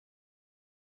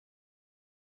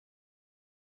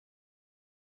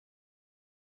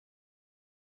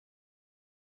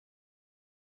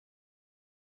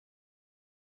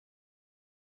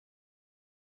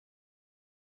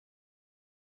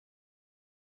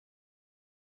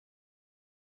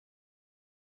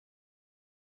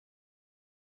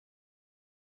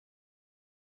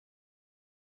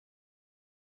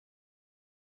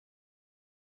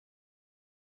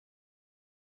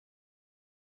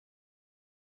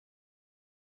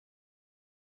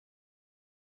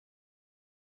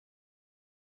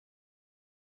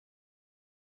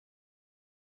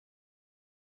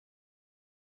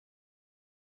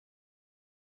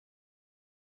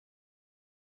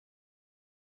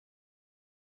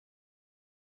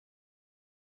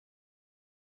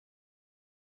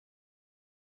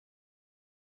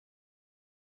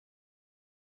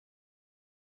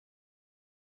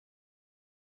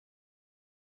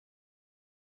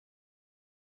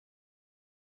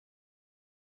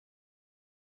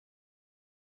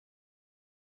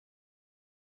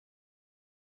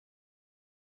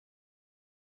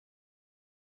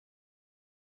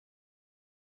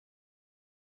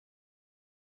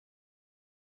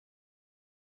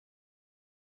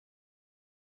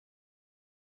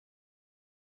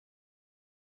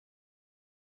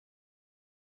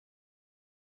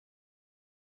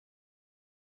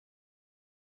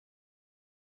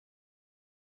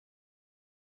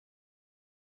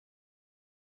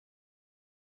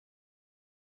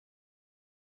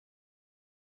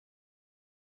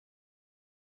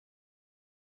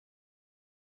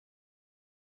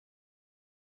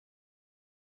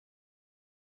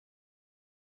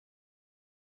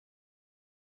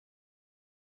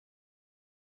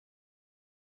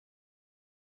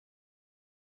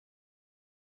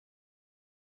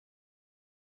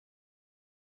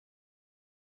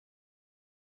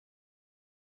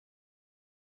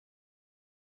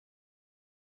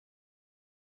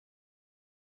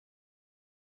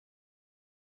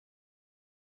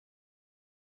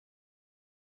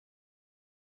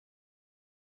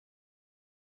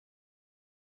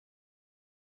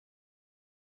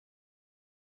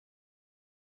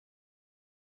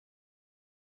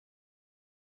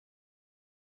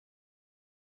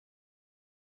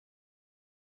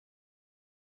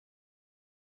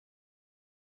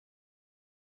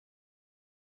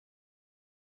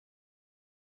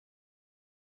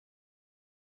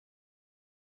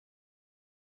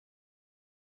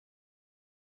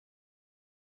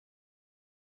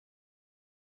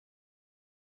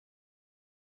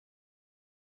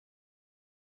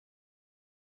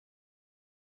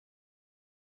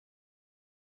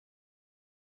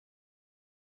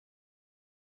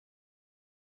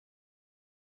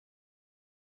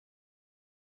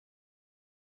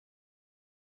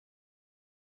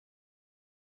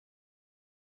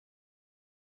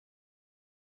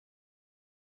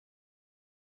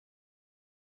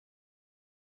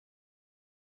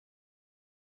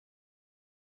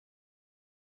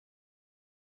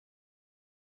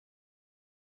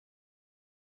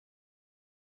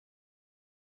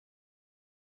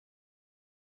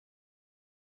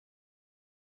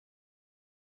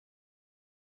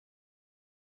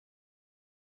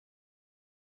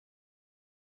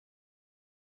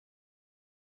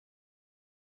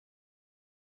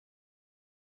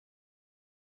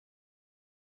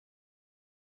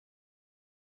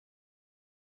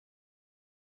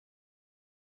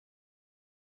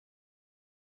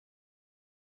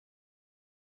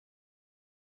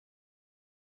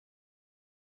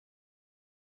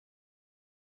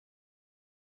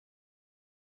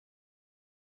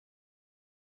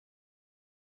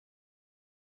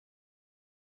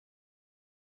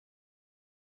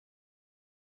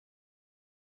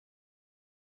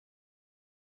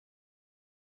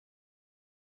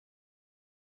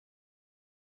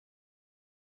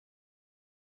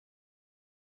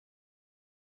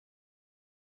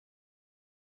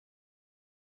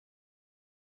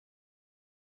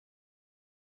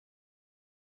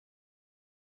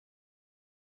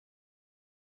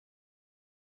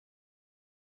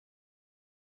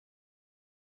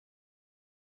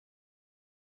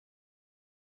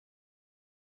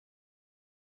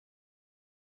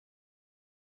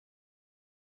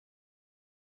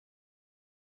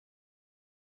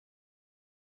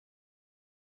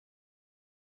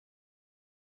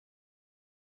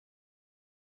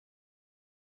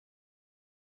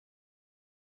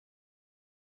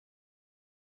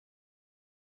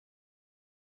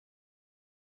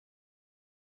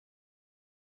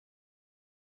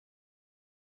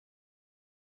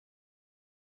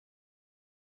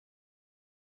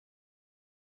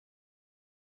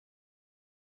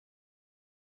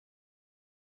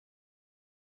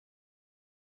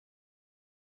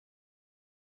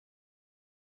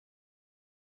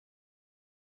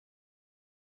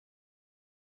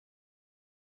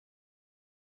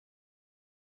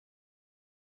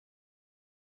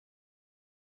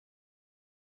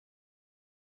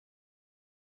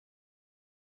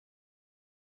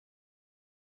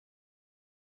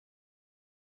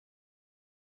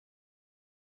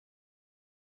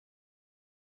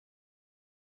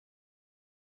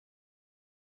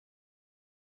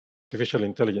artificial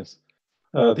intelligence.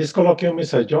 This colloquium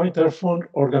is a joint effort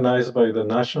organized by the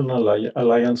National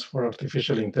Alliance for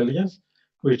Artificial Intelligence,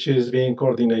 which is being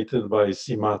coordinated by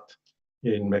CIMAT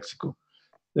in Mexico.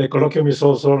 The colloquium is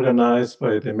also organized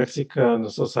by the Mexican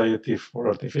Society for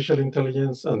Artificial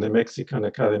Intelligence and the Mexican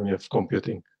Academy of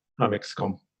Computing,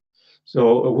 AMEXCOM.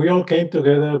 So we all came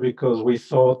together because we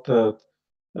thought that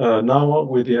now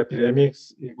with the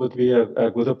epidemics, it would be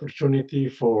a good opportunity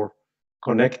for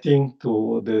connecting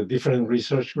to the different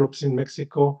research groups in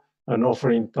Mexico and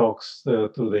offering talks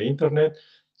to the internet.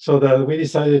 So that we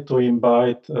decided to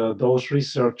invite those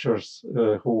researchers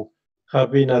who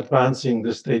have been advancing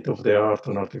the state of the art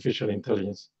on artificial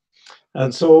intelligence.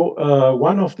 And so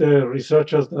one of the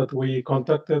researchers that we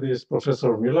contacted is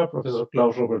Professor Müller, Professor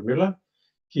Klaus Robert Müller.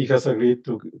 He has agreed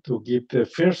to give the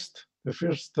first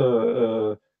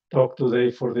talk today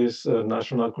for this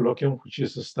national colloquium, which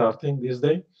is starting this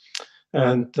day.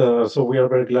 And so we are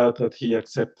very glad that he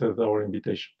accepted our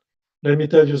invitation. Let me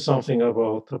tell you something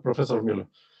about Professor Müller.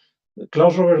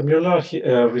 Klaus Robert Müller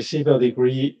received a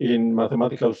degree in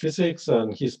mathematical physics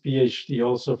and his PhD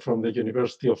also from the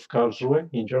University of Karlsruhe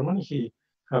in Germany. He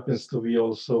happens to be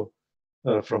also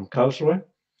from Karlsruhe.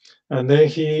 And then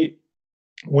he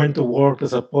went to work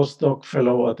as a postdoc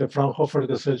fellow at the Fraunhofer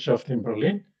Gesellschaft in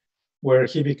Berlin, where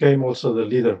he became also the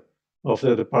leader of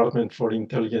the Department for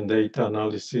Intelligent Data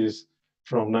Analysis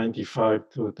from 1995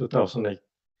 to 2008.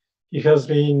 He has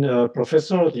been a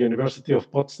professor at the University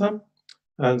of Potsdam,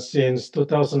 and since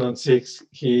 2006,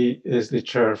 he is the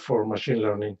chair for machine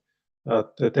learning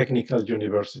at the Technical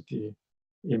University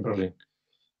in Berlin.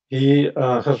 He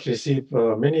has received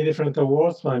many different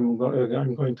awards. I'm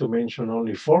going to mention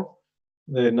only four.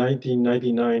 The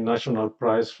 1999 National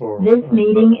Prize for... This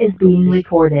meeting is being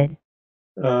recorded.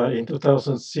 In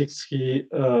 2006, he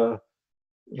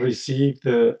received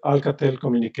the Alcatel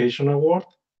Communication Award.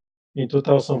 In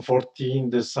 2014,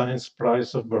 the Science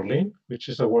Prize of Berlin, which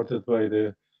is awarded by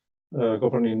the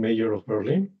governing mayor of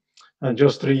Berlin. And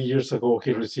just 3 years ago,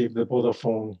 he received the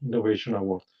Vodafone Innovation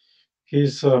Award.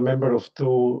 He's a member of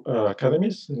two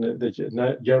academies,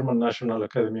 the German National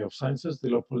Academy of Sciences, the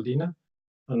Leopoldina,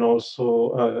 and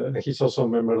also he's also a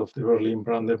member of the Berlin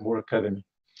Brandenburg Academy.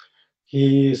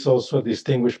 He is also a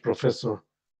distinguished professor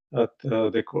at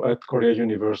Korea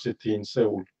University in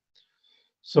Seoul.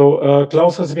 So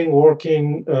Klaus has been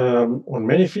working on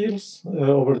many fields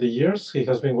over the years. He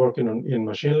has been working in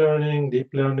machine learning,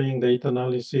 deep learning, data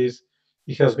analysis.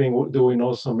 He has been doing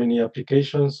also many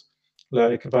applications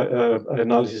like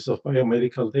analysis of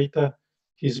biomedical data.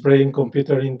 His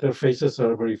brain-computer interfaces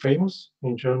are very famous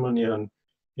in Germany and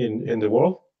in the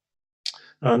world.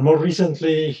 And more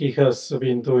recently, he has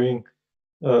been doing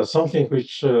something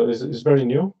which is very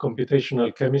new,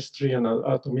 computational chemistry and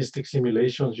atomistic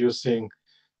simulations using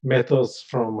methods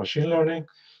from machine learning.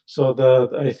 So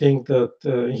that I think that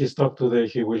in his talk today,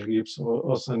 he will give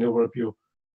us an overview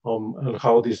on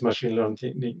how these machine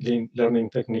learning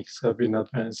techniques have been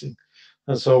advancing.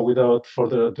 And so without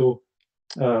further ado,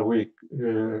 we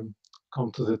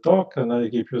come to the talk, and I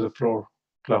give you the floor.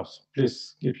 Klaus,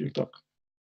 please give your talk.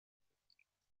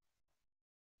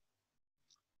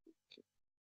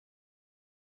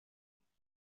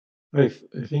 I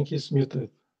think he's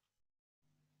muted.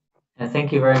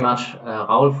 Thank you very much,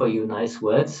 Raul, for your nice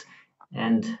words.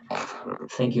 And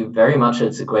thank you very much.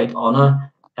 It's a great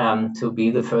honor to be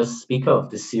the first speaker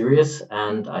of this series.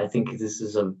 And I think this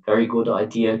is a very good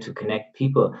idea to connect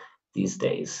people these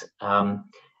days. While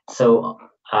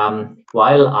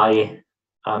I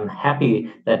am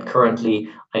happy that currently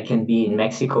I can be in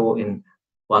Mexico in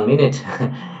 1 minute,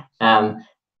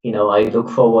 I look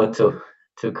forward to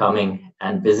coming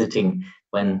and visiting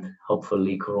when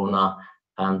hopefully Corona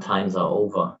times are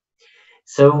over.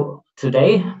 So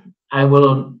today I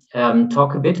will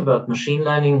talk a bit about machine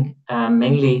learning,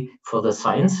 mainly for the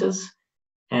sciences,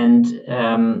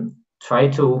 and try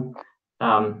to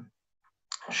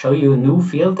show you a new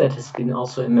field that has been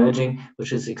also emerging,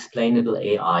 which is explainable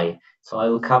AI. So I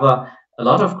will cover a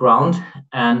lot of ground,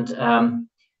 and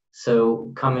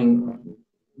so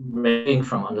ranging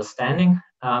from understanding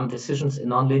decisions in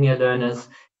nonlinear learners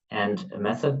and a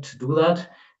method to do that,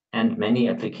 and many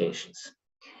applications.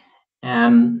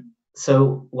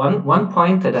 So one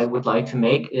point that I would like to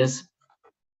make is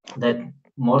that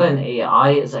modern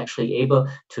AI is actually able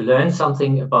to learn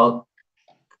something about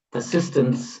the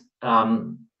systems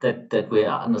that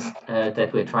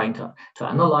we're trying to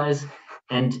analyze,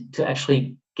 and to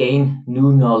actually gain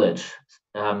new knowledge,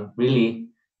 really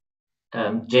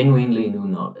genuinely new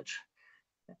knowledge.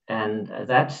 And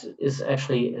that is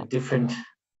actually a different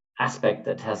aspect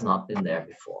that has not been there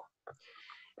before.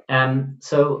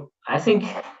 So I think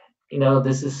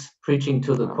this is preaching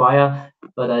to the choir,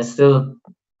 but I still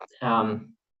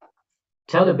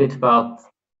tell a bit about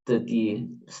the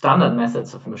standard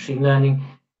methods of machine learning.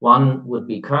 One would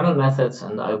be kernel methods,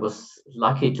 and I was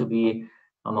lucky to be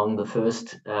among the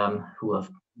first who have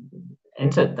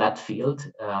entered that field,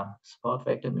 support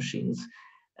vector machines,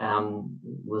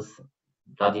 with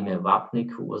Vladimir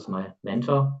Wapnik, who was my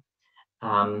mentor.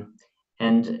 I've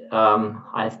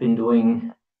been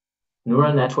doing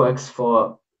neural networks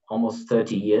for almost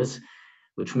 30 years,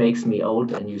 which makes me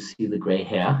old, and you see the gray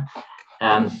hair.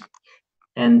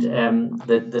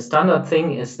 The standard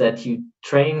thing is that you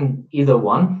train either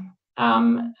one,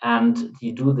 and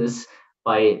you do this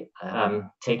by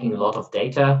taking a lot of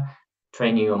data,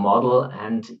 training your model,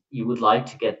 and you would like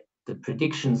to get the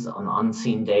predictions on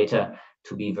unseen data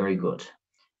to be very good.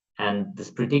 And this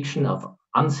prediction of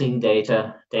unseen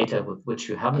data with which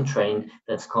you haven't trained,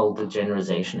 that's called the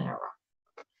generalization error.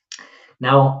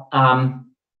 Now,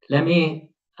 let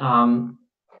me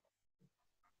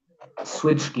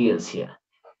switch gears here.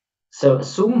 So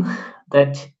assume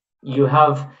that you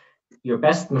have your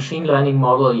best machine learning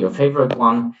model, your favorite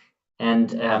one, and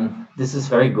this is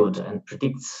very good and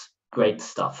predicts great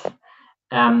stuff.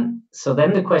 So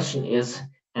then the question is,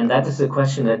 and that is the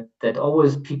question that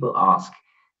always people ask,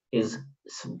 is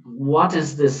so what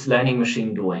is this learning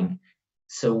machine doing?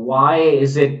 So why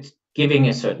is it giving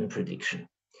a certain prediction?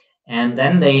 And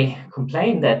then they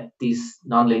complain that these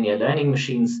nonlinear learning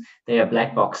machines, they are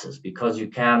black boxes because you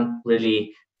can't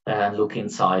really look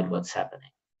inside what's happening.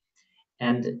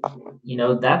 And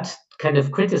that kind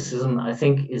of criticism, I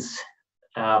think, is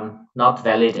not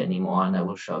valid anymore, and I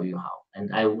will show you how.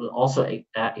 And I will also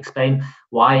explain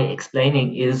why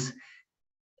explaining is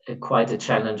quite a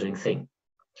challenging thing.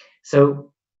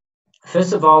 So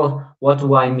first of all, what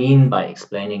do I mean by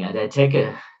explaining? And I take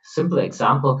a simple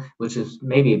example, which is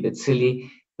maybe a bit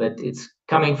silly, but it's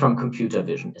coming from computer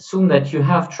vision. Assume that you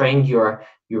have trained your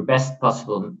best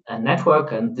possible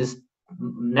network, and this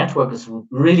network is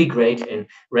really great in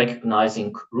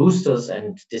recognizing roosters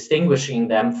and distinguishing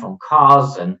them from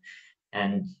cars and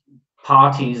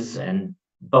parties and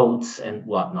boats and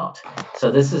whatnot.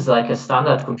 So this is like a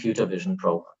standard computer vision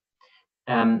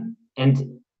program.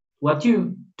 And what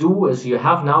you do is you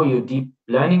have now your deep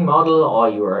learning model or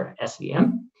your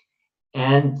SVM,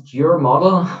 and your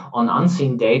model on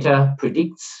unseen data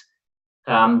predicts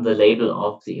the label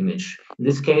of the image. In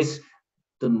this case,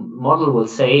 the model will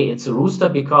say it's a rooster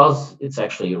because it's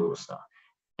actually a rooster.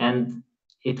 And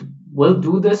it will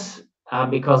do this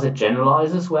because it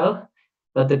generalizes well.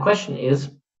 But the question is,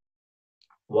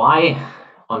 why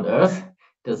on earth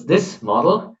does this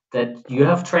model that you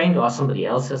have trained or somebody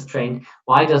else has trained,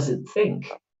 why does it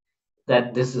think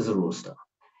that this is a rooster?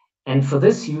 And for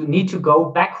this, you need to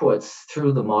go backwards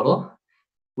through the model,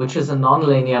 which is a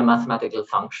nonlinear mathematical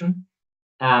function,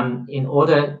 in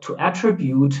order to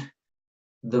attribute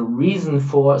the reason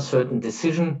for a certain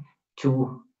decision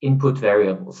to input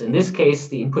variables. In this case,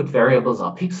 the input variables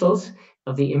are pixels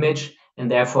of the image, and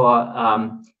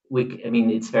therefore,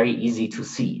 it's very easy to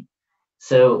see.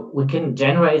 So we can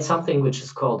generate something which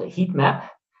is called a heat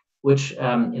map, which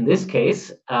in this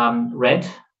case, red,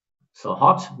 so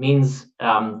hot, means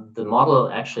the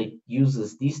model actually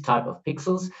uses these type of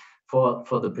pixels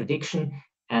for the prediction,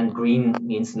 and green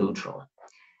means neutral.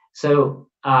 So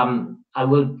I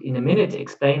will in a minute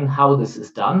explain how this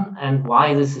is done and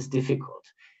why this is difficult.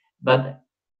 But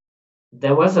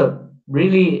there was a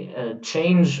really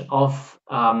change of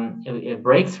a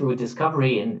breakthrough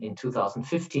discovery in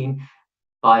 2015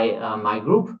 by my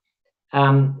group,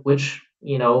 which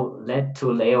led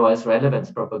to layer-wise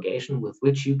relevance propagation, with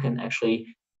which you can actually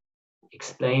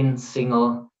explain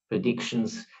single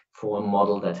predictions for a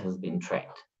model that has been trained.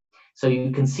 So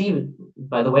you can see,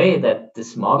 by the way, that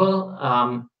this model,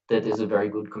 that is a very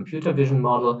good computer vision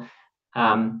model,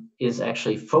 is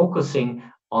actually focusing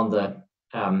on the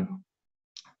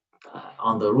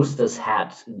rooster's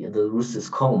head, the rooster's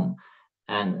comb,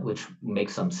 and which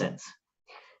makes some sense.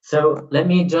 So let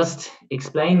me just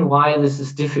explain why this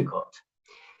is difficult.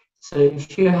 So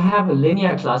if you have a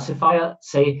linear classifier,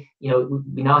 say,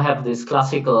 we now have this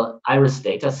classical iris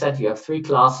data set. You have 3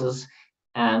 classes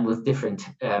and with different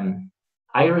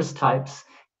iris types,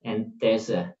 and there's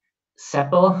a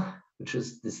sepal, which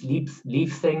is this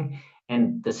leaf thing,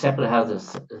 and the sepal has a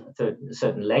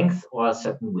certain length or a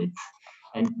certain width.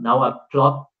 And now I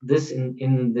plot this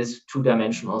in this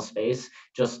 2-dimensional space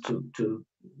just to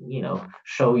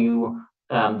show you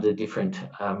the different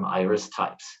iris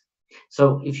types.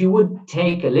 So if you would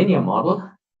take a linear model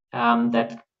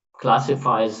that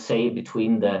classifies, say,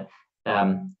 between the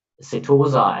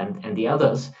setosa and the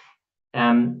others,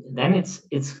 then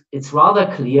it's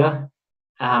rather clear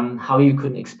how you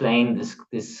can explain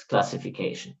this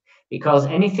classification, because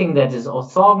anything that is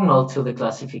orthogonal to the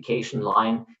classification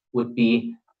line would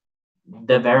be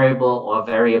the variable or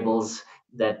variables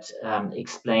that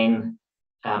explain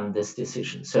this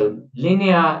decision. So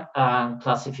linear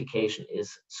classification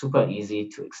is super easy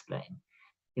to explain.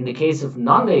 In the case of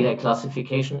non-linear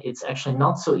classification, it's actually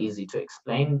not so easy to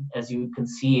explain, as you can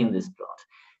see in this plot.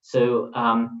 So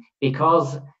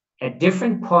because at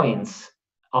different points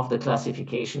of the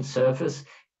classification surface,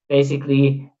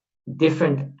 basically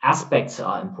different aspects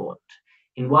are important.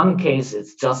 In one case,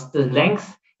 it's just the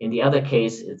length. In the other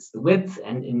case, it's the width.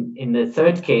 And in the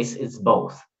third case, it's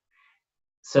both.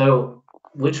 So,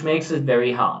 which makes it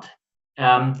very hard.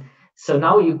 So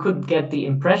now you could get the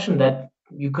impression that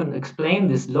you can explain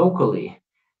this locally,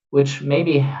 which may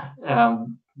be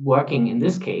working in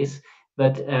this case,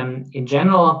 but in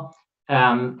general,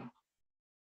 there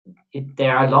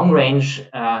are long-range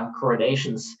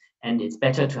correlations, and it's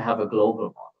better to have a global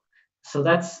model. So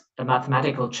that's a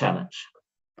mathematical challenge.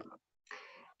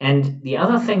 And the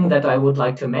other thing that I would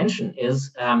like to mention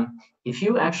is if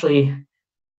you actually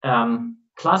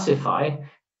classify,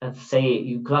 say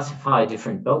you classify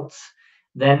different boats,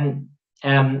 then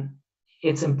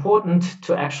it's important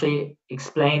to actually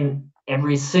explain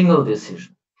every single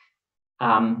decision,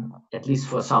 at least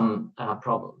for some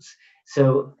problems.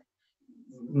 So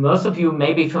most of you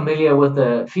may be familiar with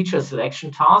the feature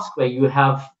selection task, where you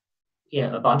have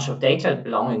a bunch of data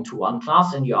belonging to one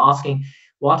class, and you're asking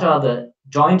what are the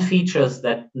joint features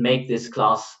that make this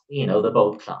class, the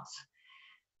boat class.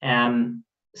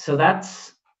 So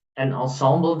that's an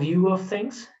ensemble view of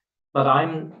things, but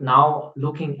I'm now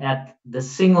looking at the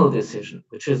single decision,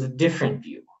 which is a different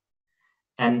view.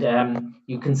 And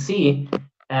you can see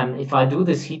if I do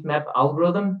this heat map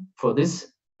algorithm for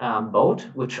this boat,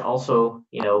 which also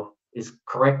is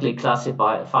correctly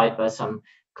classified by some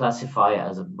classifier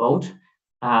as a boat,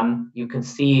 you can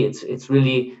see it's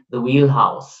really the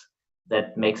wheelhouse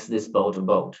that makes this boat a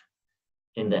boat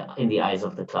in the eyes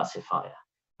of the classifier.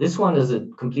 This one is a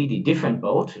completely different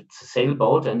boat. It's a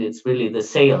sailboat, and it's really the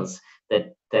sails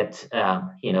that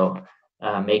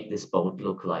make this boat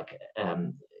look like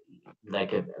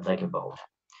a boat.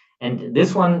 And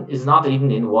this one is not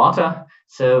even in water,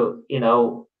 so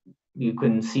you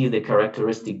can see the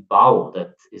characteristic bow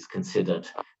that is considered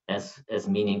as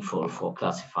meaningful for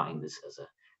classifying this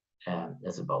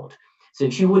as a boat. So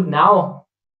if you would now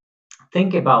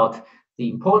think about the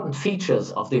important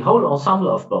features of the whole ensemble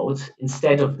of boats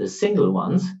instead of the single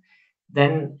ones,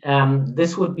 then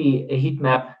this would be a heat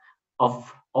map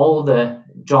of all the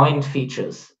joint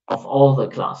features of all the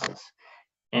classes.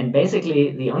 And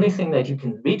basically, the only thing that you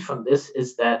can read from this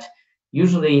is that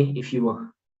usually if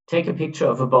you take a picture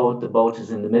of a boat, the boat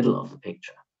is in the middle of the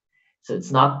picture. So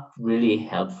it's not really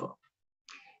helpful.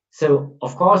 So,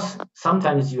 of course,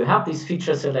 sometimes you have these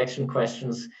feature selection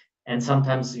questions, and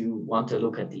sometimes you want to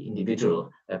look at the individual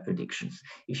predictions.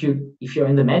 If you're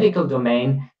in the medical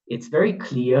domain, it's very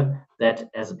clear that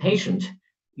as a patient,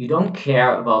 you don't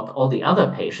care about all the other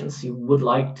patients. You would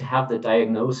like to have the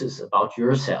diagnosis about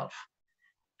yourself.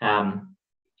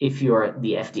 If you're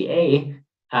the FDA,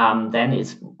 then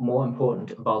it's more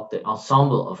important about the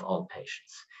ensemble of all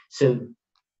patients. So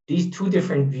these two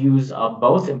different views are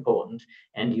both important,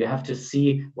 and you have to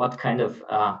see what kind of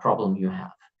problem you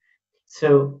have.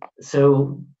 So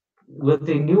with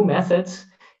the new methods,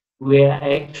 we're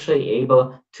actually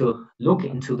able to look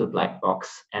into the black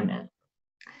box ML.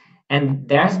 And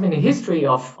there's been a history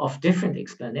of different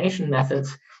explanation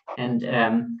methods, and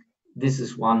this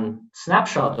is one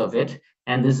snapshot of it,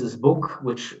 and this is a book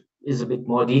which is a bit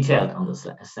more detailed on the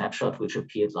snapshot, which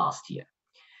appeared last year.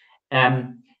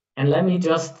 And let me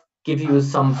just give you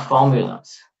some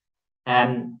formulas.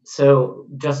 So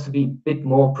just to be a bit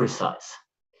more precise.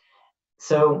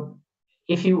 So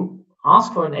if you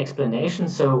ask for an explanation,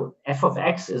 so f of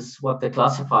x is what the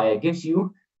classifier gives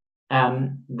you,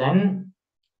 then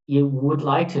you would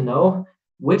like to know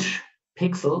which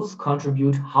pixels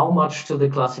contribute how much to the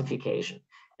classification.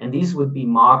 And these would be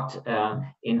marked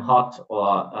in hot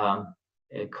or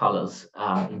colors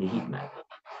in the heat map.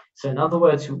 So in other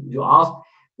words, you ask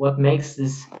what makes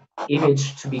this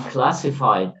image to be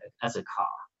classified as a car.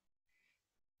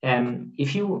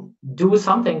 If you do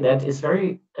something that is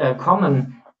very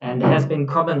common and has been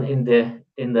common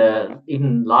in the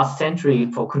even last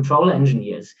century for control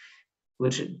engineers,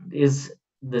 which is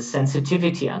the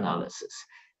sensitivity analysis,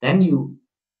 then you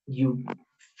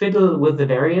fiddle with the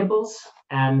variables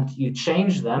and you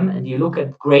change them, and you look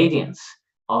at gradients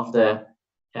of the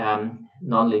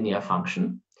nonlinear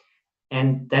function,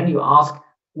 and then you ask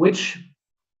which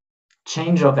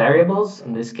change of variables,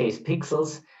 in this case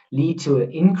pixels, lead to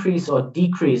an increase or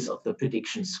decrease of the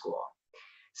prediction score.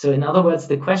 So in other words,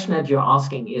 the question that you're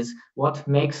asking is what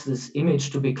makes this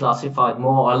image to be classified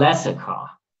more or less a car,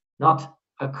 not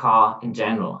a car in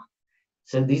general.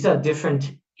 So these are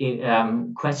different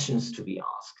questions to be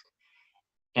asked.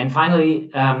 And finally,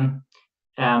 the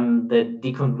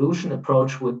deconvolution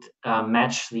approach would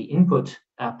match the input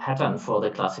pattern for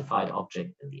the classified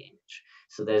object in the image.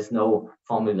 So there's no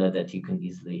formula that you can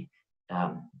easily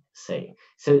say.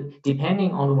 So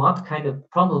depending on what kind of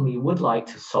problem you would like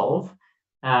to solve,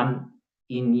 in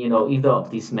either of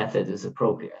these methods is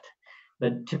appropriate.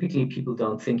 But typically people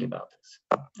don't think about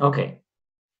this. Okay,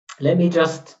 let me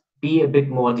just be a bit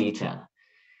more detailed.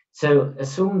 So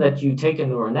assume that you take a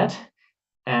neural net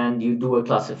and you do a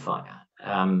classifier.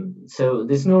 So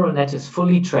this neural net is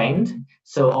fully trained,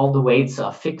 so all the weights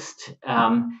are fixed,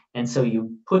 and so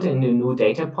you put in a new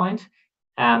data point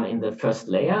in the first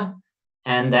layer,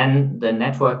 and then the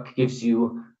network gives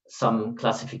you some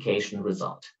classification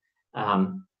result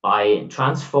by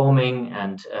transforming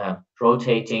and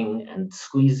rotating and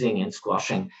squeezing and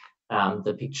squashing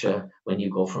the picture when you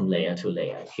go from layer to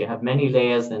layer. If you have many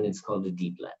layers, then it's called a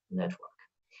deep network.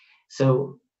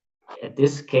 So at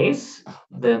this case,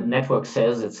 the network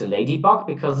says it's a ladybug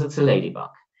because it's a ladybug.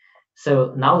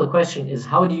 So now the question is,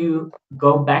 how do you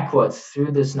go backwards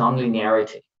through this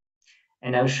nonlinearity?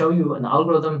 And I'll show you an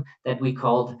algorithm that we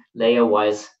called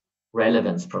layer-wise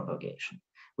relevance propagation.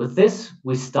 With this,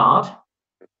 we start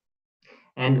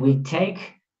and we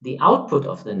take the output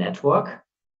of the network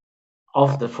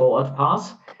of the forward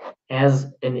pass as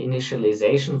an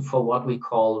initialization for what we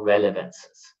call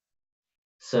relevances.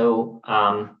 So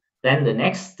then the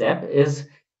next step is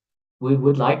we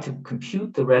would like to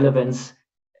compute the relevance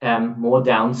more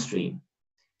downstream.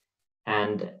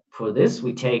 And for this,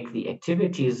 we take the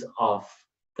activities of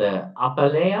the upper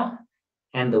layer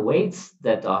and the weights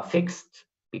that are fixed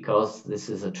because this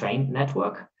is a trained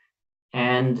network.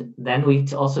 And then we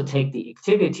also take the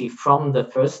activity from the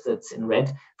first that's in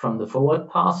red from the forward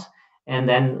pass. And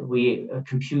then we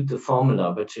compute the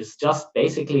formula, which is just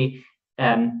basically,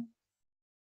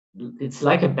 it's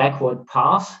like a backward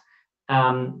pass,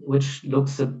 which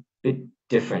looks a bit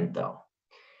different though.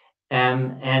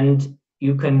 And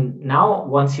you can now,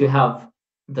 once you have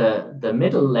the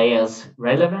middle layers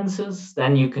relevances,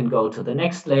 then you can go to the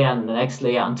next layer and the next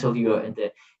layer until you're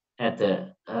at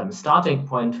the starting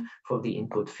point for the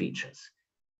input features.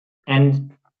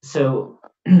 And so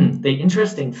the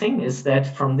interesting thing is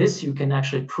that from this you can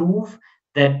actually prove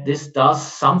that this does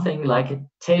something like a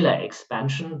Taylor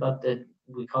expansion, but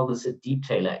we call this a deep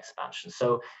Taylor expansion.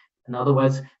 So in other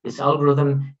words, this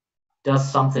algorithm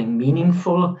does something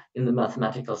meaningful in the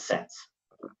mathematical sense.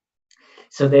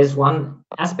 So there's one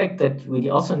aspect that we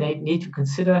also need to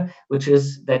consider, which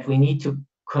is that we need to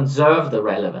conserve the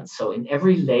relevance. So in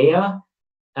every layer,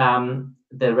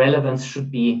 the relevance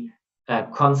should be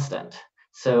constant.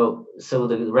 So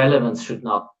the relevance should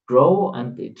not grow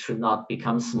and it should not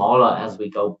become smaller as we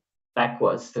go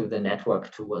backwards through the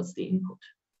network towards the input.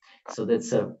 So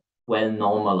that's a well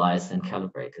normalized and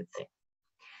calibrated thing.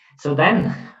 So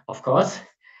then, of course,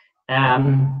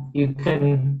 you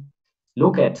can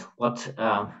look at what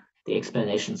the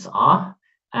explanations are.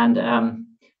 And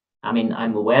I mean,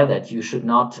 I'm aware that you should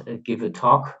not give a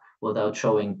talk without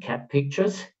showing cat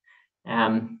pictures.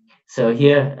 So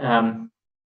here,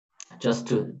 just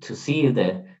to see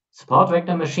the support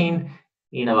vector machine,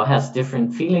 has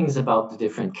different feelings about the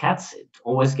different cats. It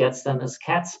always gets them as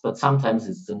cats, but sometimes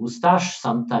it's the mustache,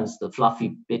 sometimes the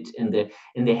fluffy bit in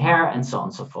the hair, and so on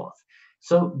and so forth.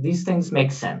 So these things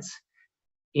make sense.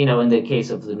 In the case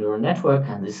of the neural network,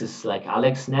 and this is like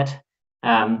AlexNet,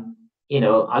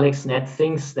 AlexNet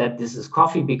thinks that this is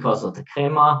coffee because of the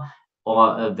crema,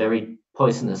 or a very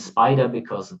poisonous spider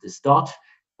because of this dot,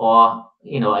 or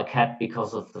a cat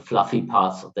because of the fluffy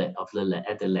parts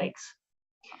at the legs.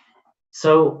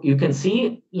 So you can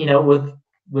see,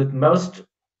 with most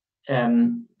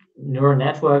neural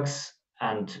networks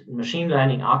and machine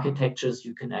learning architectures,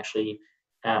 you can actually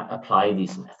apply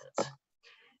these methods.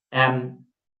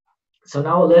 So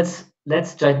now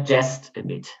let's digest a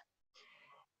bit.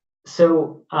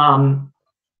 So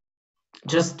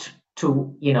just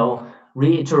to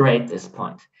reiterate this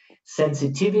point,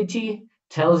 sensitivity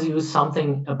tells you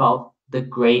something about the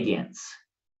gradients.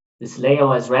 This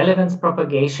layer-wise relevance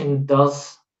propagation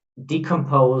does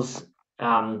decompose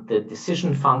the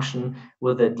decision function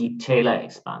with a deep Taylor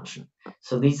expansion.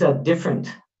 So these are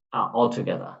different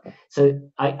altogether.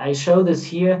 So I show this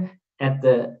here at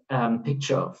the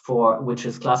picture which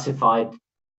is classified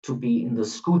to be in the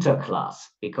scooter class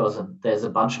because there's a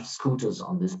bunch of scooters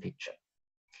on this picture.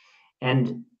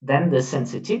 And then the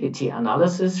sensitivity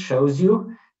analysis shows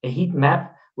you a heat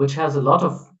map which has a lot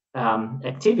of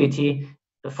activity,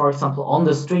 for example, on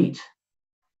the street,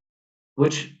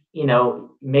 which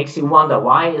makes you wonder,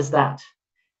 why is that?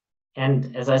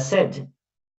 And as I said,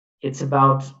 it's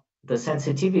about the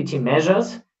sensitivity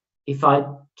measures. If I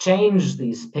change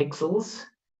these pixels,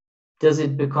 does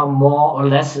it become more or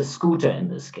less a scooter in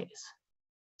this case?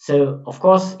 So of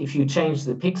course, if you change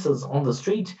the pixels on the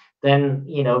street, then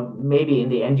maybe in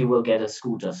the end you will get a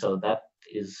scooter. So that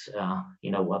is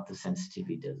what the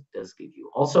sensitivity does give you.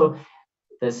 Also,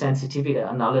 the sensitivity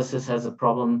analysis has a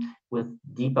problem with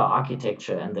deeper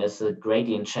architecture, and there's a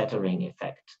gradient shattering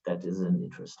effect that is an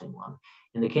interesting one.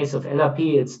 In the case of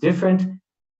LRP, it's different.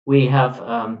 We have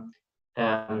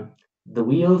the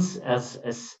wheels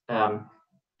as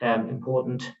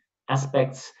important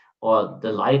aspects, or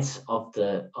the lights of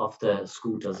the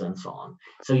scooters and so on.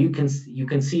 So you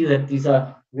can see that these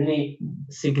are really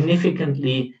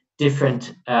significantly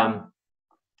different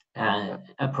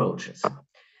approaches.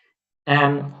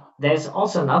 There's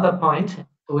also another point,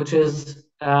 which is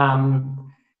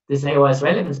this AOS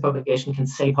relevance propagation can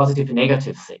say positive and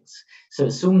negative things. So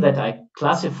assume that I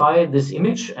classify this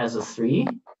image as a 3,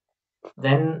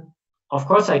 then of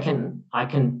course I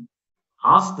can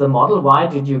ask the model, why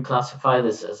did you classify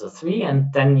this as a 3?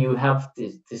 And then you have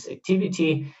this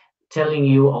activity telling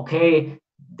you, okay,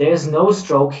 there's no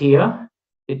stroke here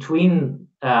between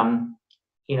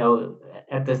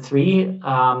at the 3,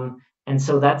 and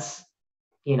so that's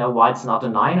why it's not a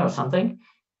 9 or something.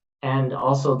 And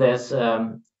also there's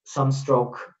some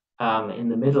stroke in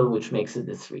the middle, which makes it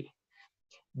a 3.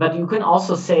 But you can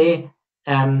also say,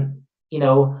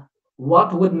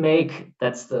 what would make,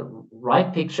 that's the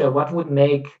right picture, what would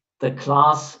make the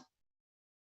class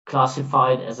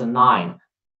classified as a 9?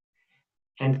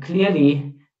 And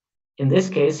clearly, in this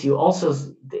case, the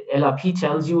LRP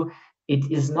tells you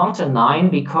it is not a 9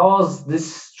 because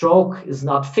this stroke is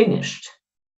not finished.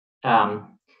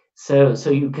 So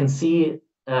you can see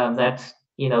that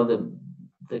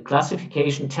the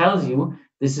classification tells you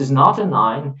this is not a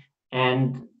 9,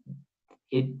 and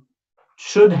it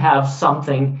should have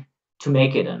something to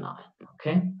make it a 9.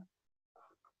 Okay.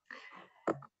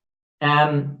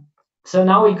 So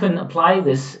now we can apply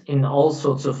this in all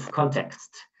sorts of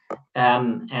contexts,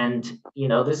 and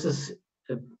this is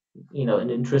an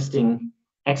interesting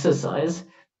exercise.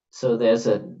 So there's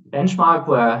a benchmark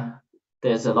where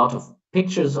there's a lot of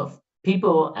pictures of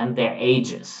people and their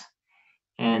ages.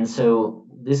 And so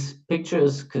this picture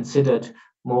is considered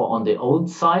more on the old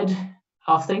side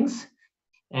of things.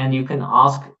 And you can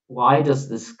ask, why does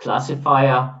this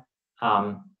classifier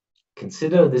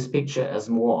consider this picture as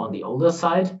more on the older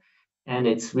side? And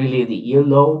it's really the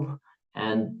earlobe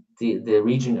and the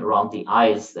region around the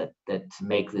eyes that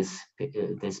make this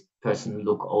person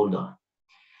look older.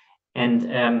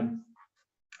 And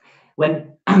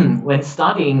when when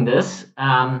studying this,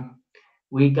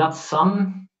 we got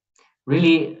some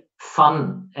really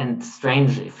fun and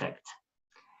strange effect.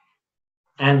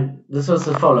 And this was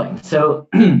the following. So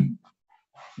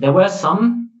there were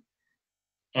some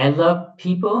elder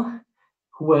people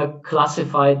who were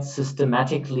classified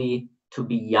systematically to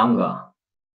be younger.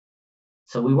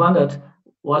 So we wondered,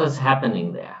 what is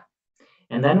happening there?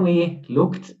 And then we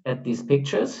looked at these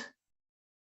pictures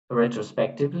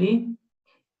retrospectively.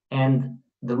 And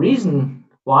the reason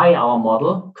why our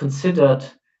model considered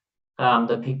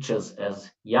the pictures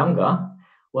as younger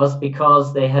was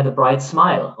because they had a bright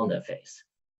smile on their face.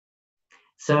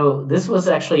 So this was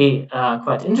actually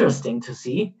quite interesting to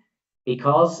see,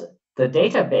 because the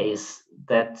database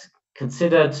that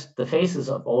considered the faces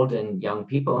of old and young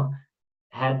people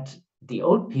had the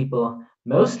old people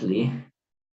mostly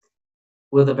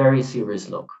with a very serious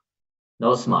look,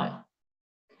 no smile.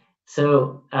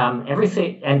 So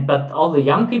but all the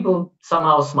young people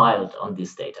somehow smiled on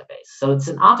this database. So it's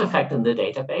an artifact in the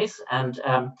database, and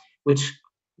which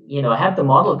had the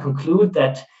model conclude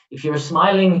that if you're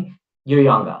smiling, you're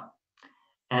younger.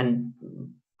 And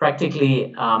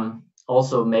practically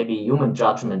also maybe human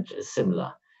judgment is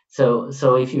similar.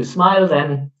 So if you smile,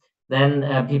 then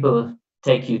people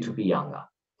take you to be younger.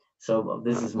 So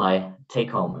this is my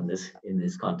take home in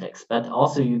this context. But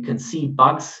also you can see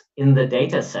bugs in the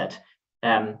data set.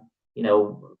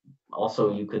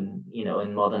 Also you can,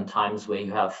 in modern times where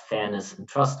you have fairness and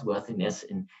trustworthiness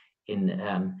in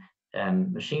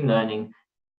machine learning,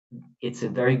 it's a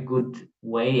very good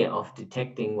way of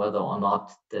detecting whether or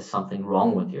not there's something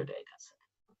wrong with your data set.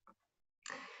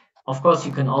 Of course,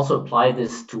 you can also apply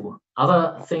this to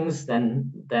other things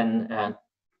than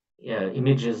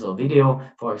images or video.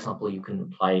 For example, you can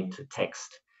apply it to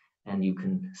text, and you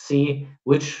can see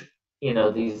which,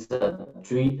 these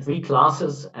three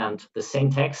classes and the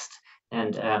same text.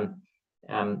 And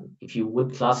if you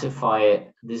would classify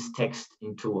this text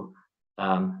into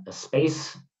a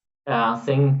space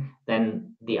thing,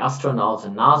 then the astronauts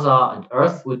and NASA and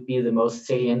Earth would be the most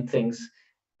salient things.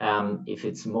 If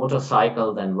it's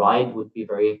motorcycle, then ride would be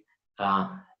very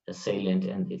salient,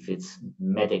 and if it's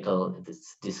medical, if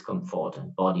it's discomfort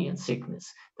and body and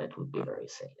sickness, that would be very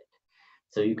salient.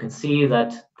 So you can see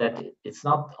that it's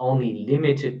not only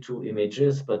limited to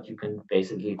images, but you can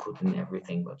basically put in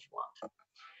everything what you want.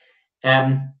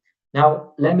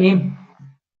 Now let me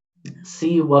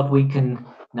see what we can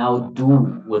now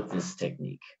do with this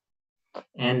technique.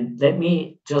 And let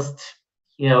me just,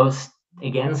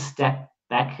 again, step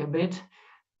back a bit,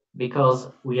 because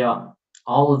we are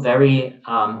all very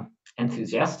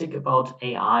enthusiastic about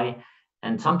AI,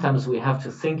 and sometimes we have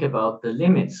to think about the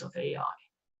limits of AI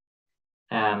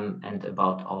and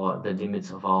about the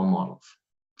limits of our models.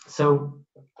 So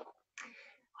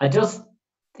I just,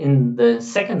 in the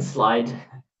second slide,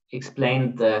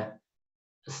 explained the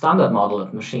standard model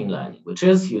of machine learning, which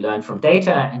is you learn from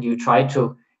data and you try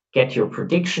to get your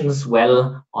predictions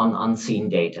well on unseen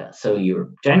data. So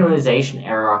your generalization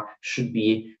error should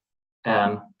be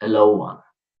a low one.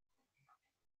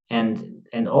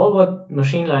 And all what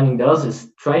machine learning does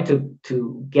is try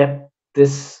to get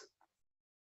this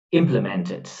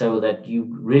implemented so that you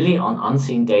really, on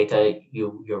unseen data,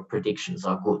 your predictions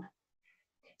are good.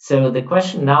 So the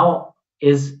question now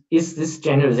is this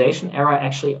generalization error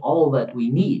actually all that we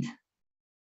need?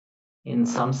 In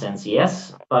some sense,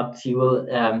 yes, but you will,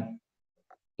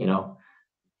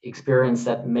 experience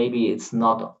that maybe it's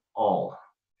not all.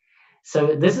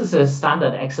 So this is a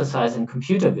standard exercise in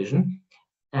computer vision,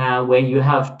 where you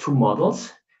have two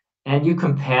models and you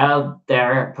compare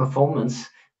their performance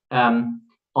on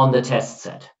the test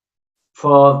set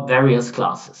for various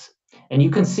classes. And you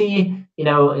can see,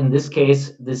 in this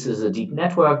case, this is a deep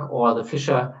network, or the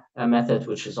Fisher method,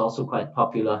 which is also quite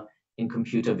popular in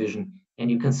computer vision. And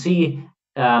you can see,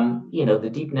 the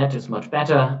deep net is much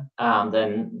better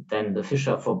than the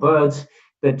Fisher for birds.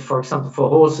 But for example, for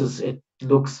horses, it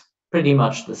looks pretty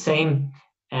much the same.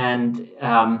 And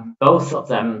both of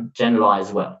them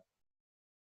generalize well.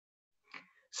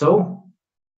 So,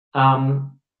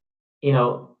 from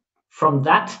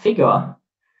that figure,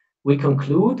 we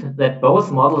conclude that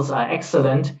both models are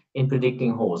excellent in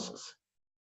predicting horses.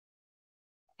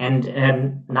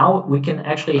 And now we can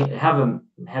actually have a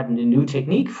new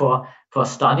technique for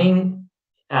studying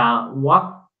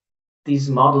what these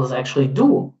models actually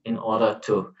do in order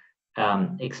to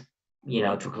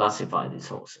to classify these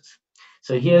horses.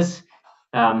 So here's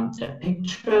a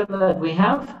picture that we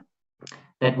have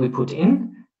that we put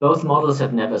in. Both models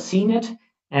have never seen it,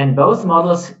 and both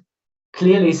models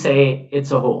clearly say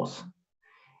it's a horse.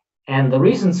 And the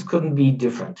reasons couldn't be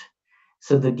different.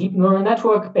 So the deep neural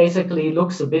network basically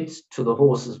looks a bit to the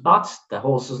horse's butt, the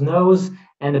horse's nose,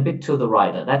 and a bit to the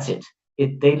rider. That's it.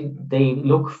 They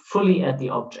look fully at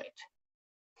the object.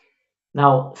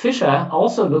 Now, Fisher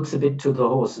also looks a bit to the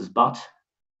horse's butt,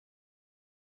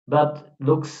 but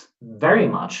looks very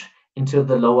much into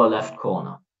the lower left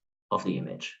corner of the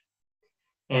image.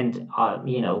 And,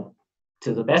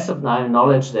 to the best of my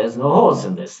knowledge, there's no horse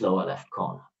in this lower left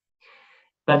corner.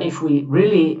 But if we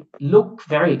really look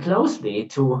very closely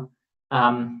to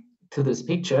this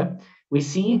picture, we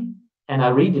see, and I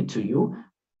read it to you,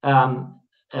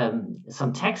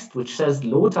 some text which says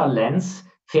Lothar Lenz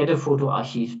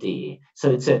Pferdefotoarchiv.de. So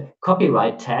it's a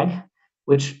copyright tag,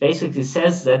 which basically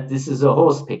says that this is a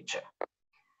horse picture.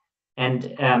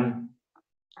 And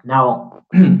now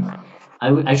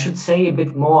I should say a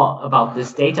bit more about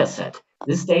this data set.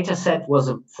 This data set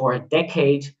was for a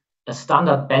decade a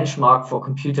standard benchmark for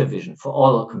computer vision, for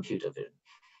all computer vision.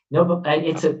 No,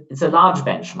 it's a large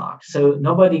benchmark, so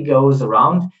nobody goes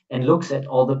around and looks at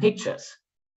all the pictures.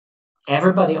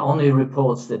 Everybody only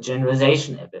reports the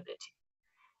generalization ability.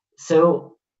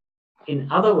 So,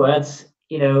 in other words,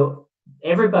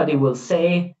 everybody will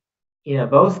say,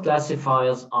 both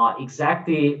classifiers are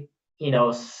exactly,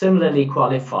 similarly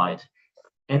qualified,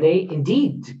 and they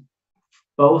indeed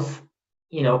both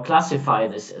classify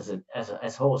this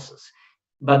as horses,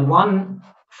 but one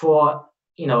for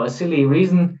a silly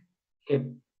reason,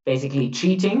 basically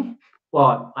cheating,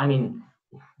 or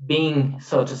being,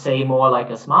 so to say, more like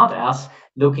a smart ass,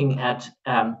 looking at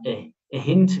a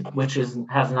hint which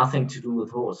has nothing to do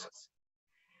with horses.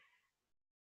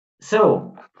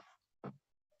 So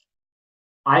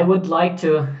I would like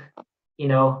to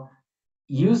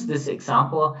use this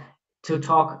example to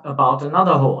talk about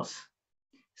another horse.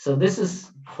 So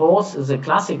this horse is a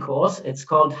classic horse. It's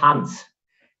called Hans.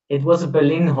 It was a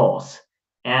Berlin horse,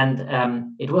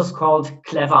 and it was called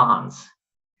Clever Hans.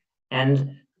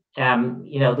 And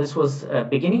this was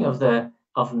beginning of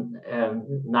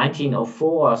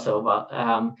 1904 or so. But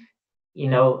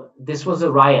this was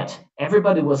a riot.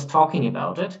 Everybody was talking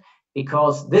about it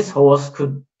because this horse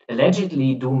could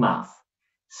allegedly do math.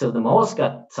 So the horse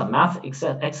got some math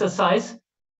exercise,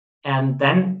 and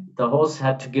then the horse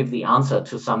had to give the answer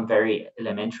to some very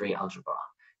elementary algebra,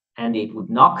 and it would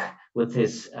knock with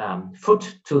his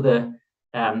foot to the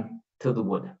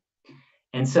wood.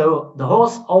 And so the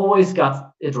horse always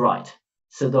got it right.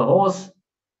 So the horse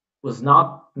was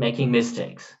not making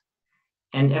mistakes.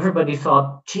 And everybody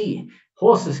thought, gee,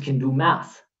 horses can do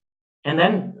math. And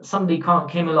then somebody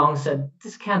came along and said,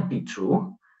 this can't be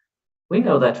true. We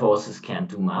know that horses can't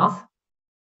do math.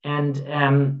 And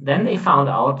then they found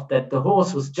out that the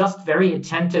horse was just very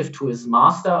attentive to his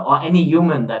master or any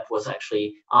human that was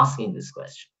actually asking this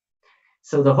question.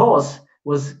 So the horse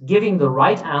was giving the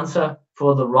right answer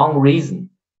for the wrong reason.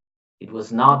 It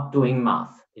was not doing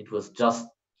math. It was just,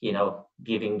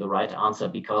 giving the right answer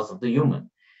because of the human.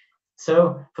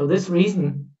 So for this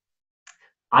reason,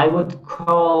 I would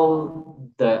call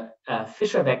the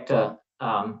Fisher vector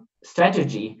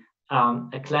strategy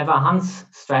a Clever Hans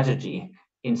strategy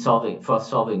for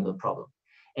solving the problem.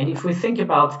 And if we think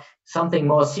about something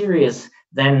more serious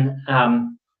than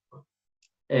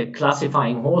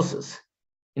classifying horses,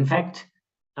 in fact,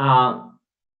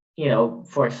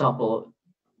 for example,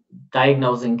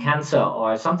 diagnosing cancer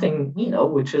or something,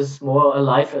 which is more a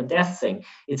life or death thing,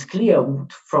 it's clear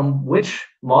from which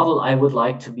model I would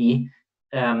like to be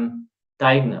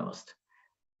diagnosed.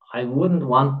 I wouldn't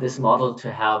want this model to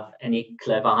have any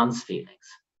Clever Hans feelings.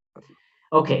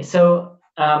 Okay, so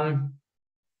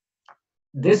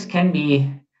this can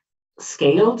be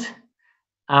scaled.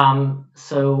 In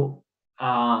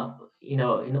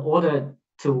order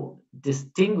to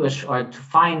distinguish or to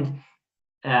find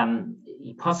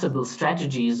possible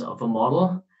strategies of a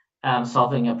model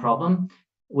solving a problem,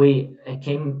 we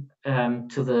came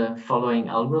to the following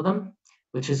algorithm,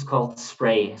 which is called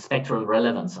SPRAY, spectral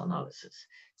relevance analysis.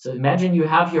 So imagine you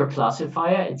have your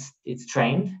classifier, it's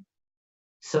trained.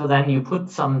 So then you put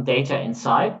some data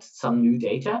inside, some new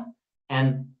data,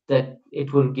 and that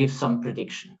it will give some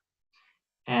prediction.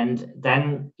 And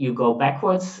then you go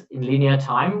backwards in linear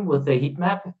time with the heat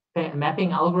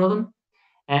mapping algorithm,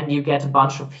 and you get a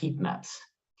bunch of heat maps.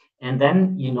 And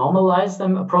then you normalize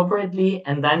them appropriately,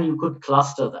 and then you could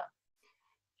cluster them.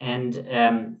 And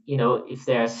if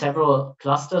there are several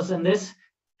clusters in this,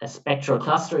 a spectral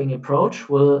clustering approach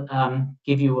will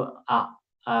give you a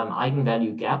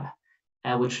eigenvalue gap,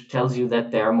 which tells you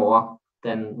that there are more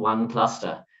than one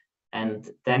cluster. And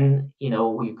then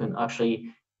you can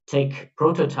actually take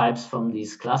prototypes from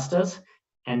these clusters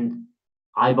and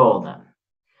eyeball them.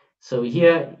 So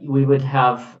here we would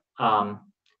have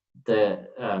the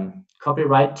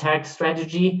copyright tag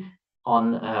strategy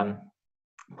on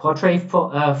portrait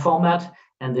format,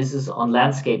 and this is on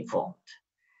landscape format.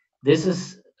 This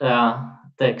is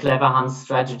the Clever Hans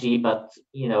strategy, but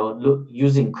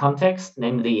using context,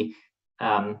 namely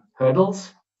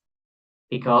hurdles,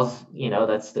 because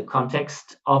that's the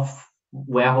context of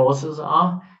where horses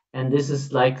are. And this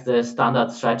is like the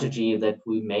standard strategy that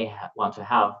we may want to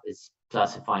have, is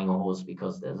classifying a horse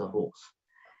because there's a horse.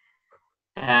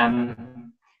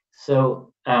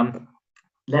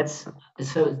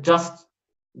 Just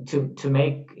to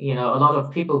make a lot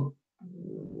of people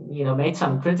made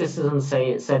some criticism,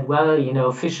 said,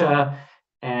 well, Fisher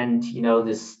and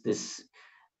this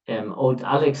old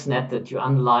AlexNet that you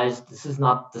analyzed, this is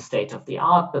not the state of the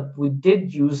art, but we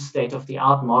did use state of the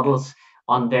art models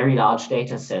on very large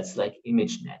data sets like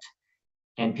ImageNet.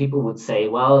 And people would say,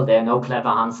 well, there are no Clever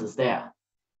Hanses there.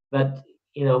 But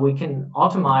we can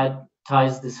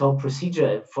automatize this whole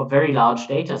procedure for very large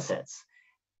data sets.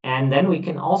 And then we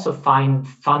can also find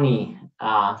funny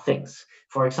things.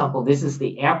 For example, this is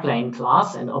the airplane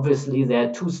class, and obviously there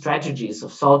are two strategies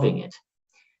of solving it.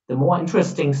 The more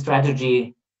interesting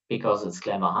strategy, because it's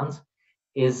Clever Hans,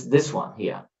 is this one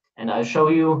here. And I'll show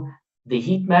you the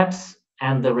heat maps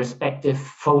and the respective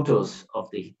photos of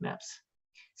the heat maps.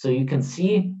 So you can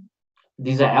see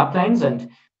these are airplanes, and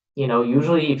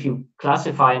usually if you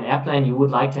classify an airplane, you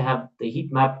would like to have the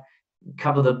heat map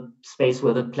cover the space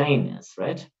where the plane is,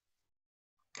 right?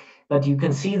 But you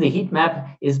can see the heat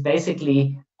map is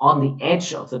basically on the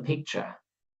edge of the picture.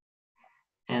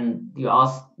 And you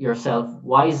ask yourself,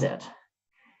 why is that?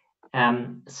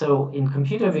 So in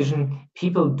computer vision,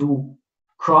 people do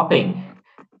cropping.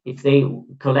 If they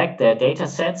collect their data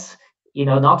sets,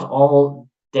 not all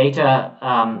data,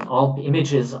 all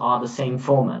images are the same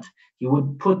format. You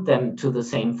would put them to the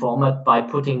same format by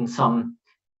putting some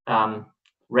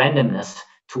randomness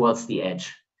towards the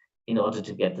edge in order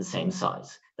to get the same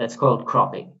size. That's called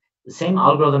cropping. The same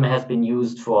algorithm has been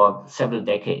used for several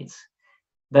decades.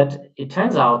 But it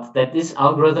turns out that this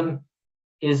algorithm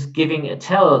is giving a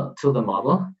tell to the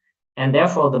model, and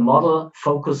therefore the model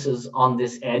focuses on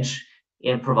this edge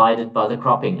provided by the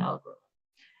cropping algorithm.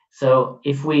 So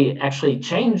if we actually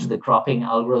change the cropping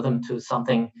algorithm to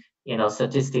something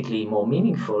statistically more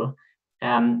meaningful,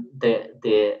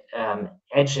 the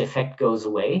edge effect goes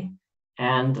away,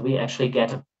 and we actually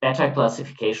get a better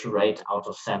classification rate out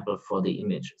of sample for the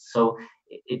images. So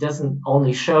it doesn't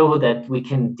only show that we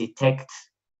can detect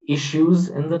issues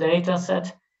in the data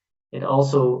set, it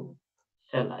also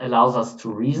allows us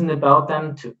to reason about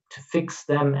them, to fix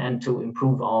them, and to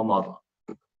improve our model.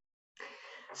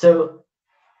 So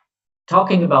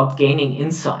talking about gaining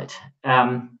insight,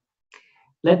 so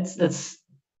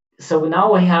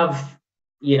now we have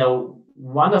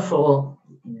wonderful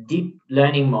deep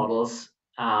learning models,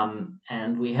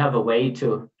 and we have a way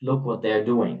to look what they're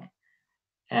doing.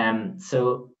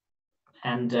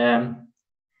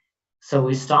 So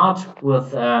we start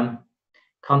with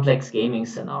complex gaming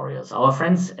scenarios. Our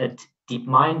friends at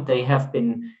DeepMind, they have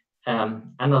been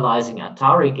analyzing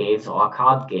Atari games or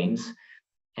arcade games,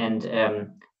 and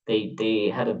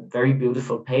they had a very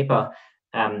beautiful paper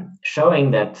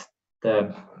showing that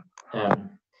the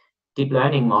deep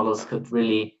learning models could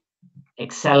really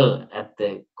excel at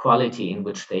the quality in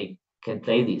which they can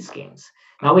play these games.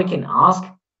 Now we can ask,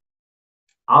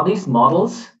 are these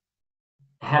models,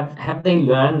 have they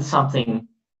learned something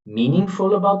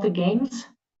meaningful about the games?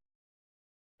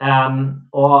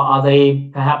 Or are they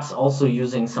perhaps also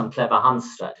using some clever hunt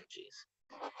strategies?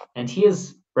 And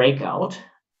here's breakout,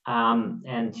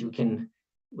 and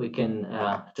we can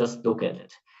just look at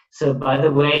it. So by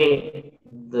the way,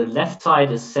 the left side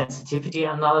is sensitivity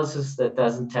analysis that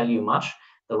doesn't tell you much.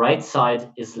 The right side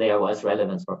is layer-wise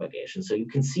relevance propagation. So you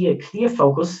can see a clear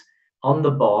focus on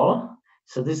the ball.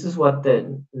 So this is what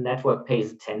the network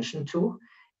pays attention to.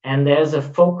 And there's a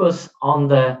focus on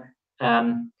the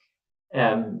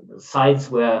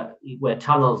sites where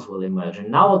tunnels will emerge.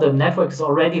 And now the network is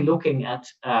already looking at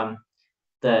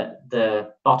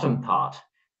the bottom part.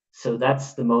 So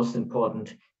that's the most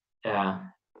important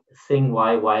thing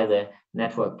why the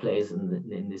network plays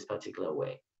in this particular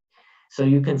way. So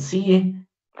you can see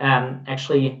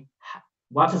actually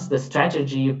what is the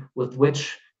strategy with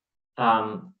which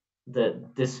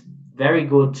this very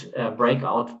good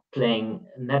breakout playing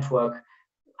network,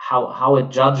 how it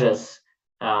judges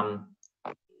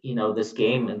this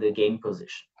game and the game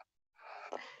position.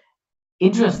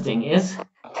 Interesting is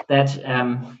that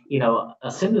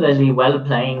a similarly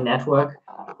well-playing network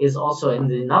is also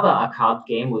in another arcade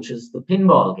game, which is the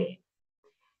pinball game.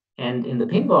 And in the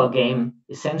pinball game,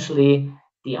 essentially,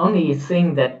 the only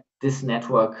thing that this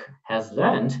network has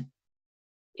learned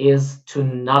is to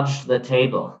nudge the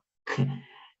table.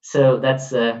 So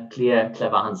that's a clear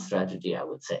clever hunt strategy, I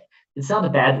would say. It's not a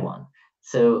bad one.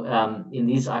 So in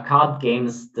these arcade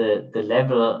games, the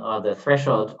level or the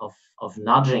threshold of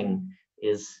nudging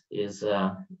is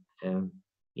a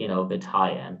bit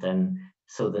high, and then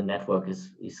so the network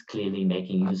is clearly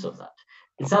making use of that.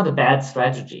 It's not a bad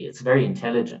strategy. It's a very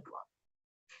intelligent one.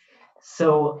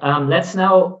 So let's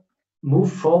now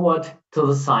move forward to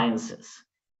the sciences.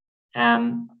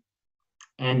 And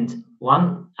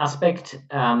one aspect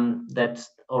that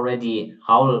already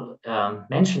Raul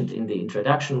mentioned in the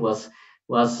introduction was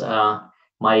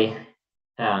my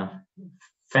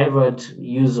favorite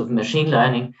use of machine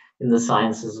learning in the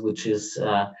sciences, which is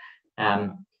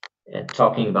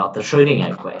talking about the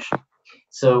Schrödinger equation.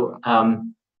 So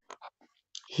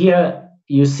here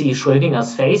you see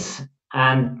Schrödinger's face,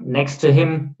 and next to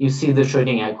him you see the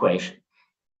Schrödinger equation.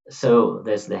 So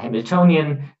there's the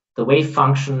Hamiltonian, the wave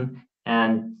function,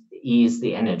 and E is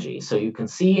the energy. So you can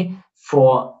see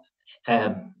for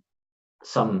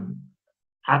some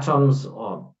atoms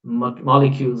or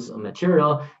molecules or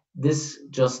material, this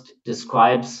just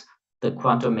describes the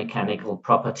quantum mechanical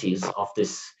properties of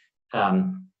this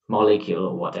molecule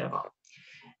or whatever.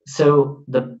 So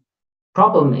the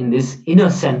problem in this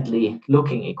innocently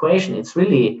looking equation, it's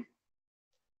really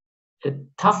a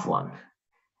tough one,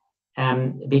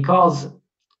 because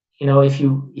if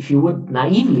you would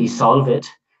naively solve it,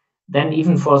 then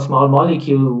even for a small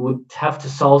molecule, you would have to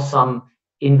solve some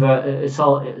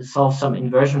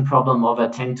inversion problem of a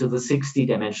 10 to the 60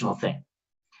 dimensional thing.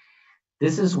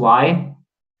 This is why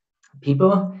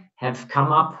people have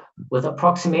come up with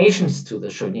approximations to the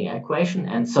Schrödinger equation.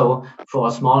 And so for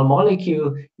a small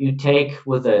molecule, you take,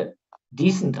 with a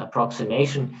decent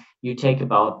approximation, you take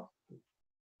about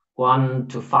 1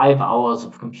 to 5 hours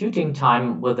of computing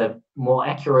time. With a more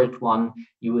accurate one,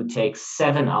 you would take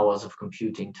 7 hours of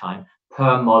computing time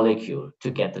per molecule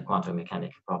to get the quantum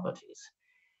mechanical properties.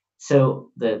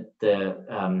 So the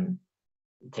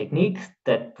technique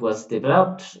that was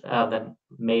developed that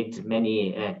made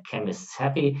many chemists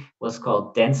happy was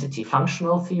called density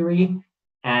functional theory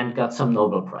and got some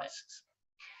Nobel Prizes.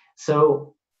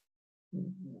 So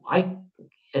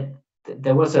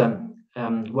there was a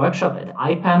workshop at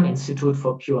IPAM, Institute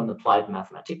for Pure and Applied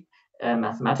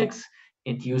Mathematics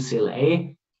at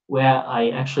UCLA, where I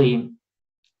actually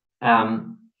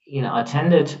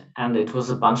attended, and it was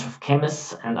a bunch of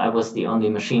chemists, and I was the only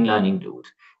machine learning dude.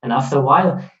 And after a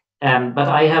while, but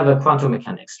I have a quantum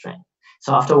mechanics training.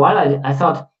 So after a while, I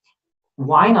thought,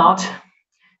 why not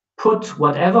put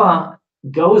whatever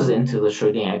goes into the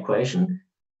Schrödinger equation,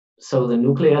 so the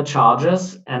nuclear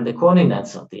charges and the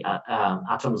coordinates of the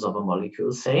atoms of a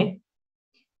molecule, say,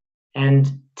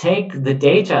 and take the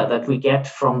data that we get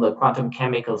from the quantum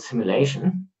chemical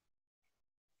simulation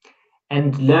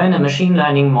and learn a machine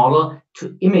learning model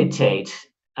to imitate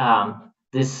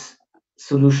this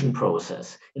solution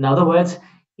process. In other words,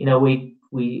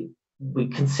 we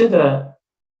consider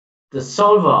the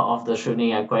solver of the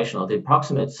Schrödinger equation, or the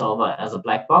approximate solver, as a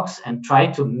black box and try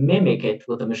to mimic it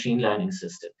with a machine learning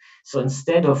system. So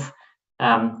instead of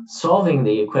solving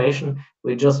the equation,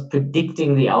 we're just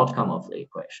predicting the outcome of the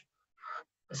equation.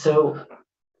 So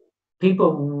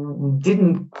people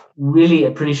didn't really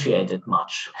appreciate it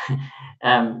much.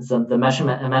 The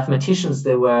mathematicians,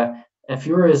 they were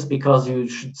furious because you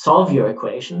should solve your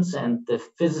equations, and the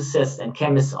physicists and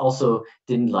chemists also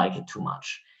didn't like it too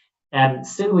much. And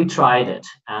still we tried it,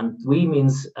 and we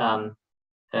means Alex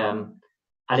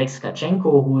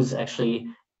Tkatchenko, who's actually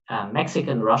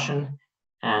Mexican-Russian,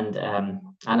 and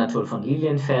Anatol von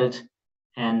Lilienfeld,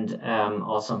 and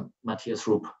also Matthias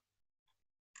Rupp.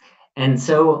 And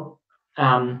so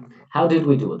how did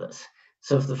we do this?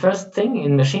 So the first thing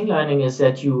in machine learning is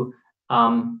that you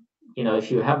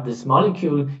if you have this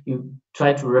molecule, you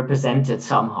try to represent it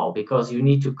somehow, because you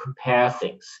need to compare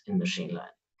things in machine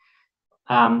learning.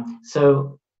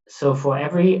 So for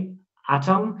every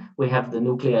atom, we have the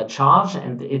nuclear charge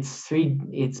and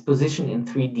its position in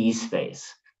 3D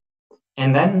space.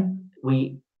 And then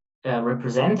we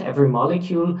represent every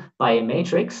molecule by a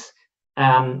matrix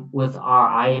with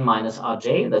Ri minus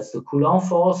Rj, that's the Coulomb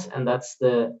force, and that's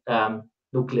the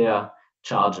nuclear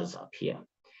charges up here.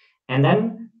 And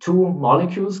then two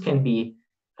molecules can be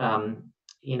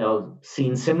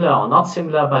seen similar or not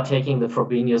similar by taking the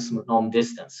Frobenius norm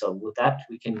distance. So with that,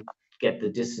 we can get the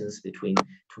distance between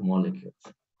two molecules.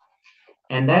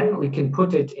 And then we can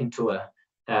put it into a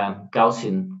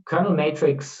Gaussian kernel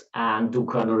matrix and do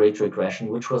kernel rate regression,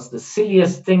 which was the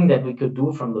silliest thing that we could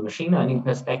do from the machine learning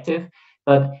perspective.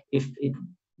 But if it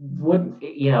would,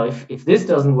 if this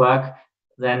doesn't work,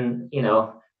 then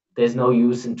there's no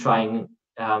use in trying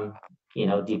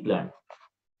deep learning.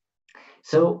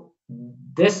 So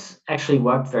this actually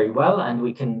worked very well, and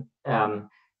we can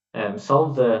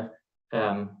solve the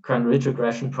kernel ridge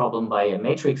regression problem by a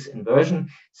matrix inversion.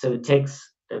 So it takes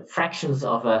fractions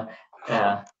of a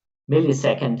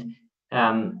millisecond,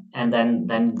 and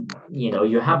then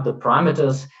you have the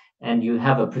parameters, and you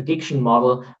have a prediction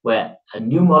model where a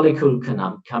new molecule can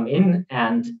come in,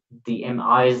 and the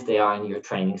MIs, they are in your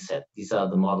training set. These are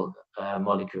the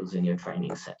molecules in your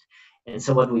training set. And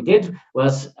so what we did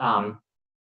was,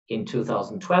 in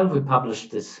 2012, we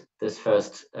published this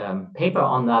first paper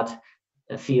on that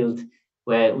field,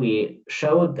 where we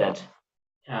showed that,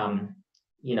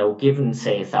 given,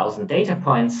 say, 1,000 data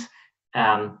points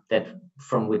that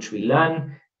from which we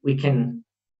learn, we can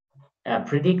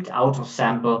predict out of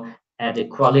sample at a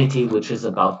quality which is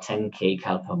about 10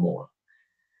 kcal per mole.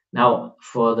 Now,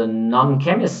 for the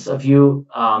non-chemists of you,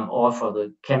 or for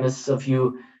the chemists of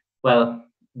you, well,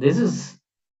 this is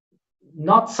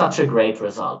not such a great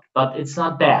result, but it's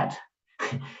not bad.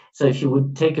 So if you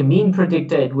would take a mean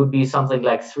predictor, it would be something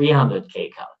like 300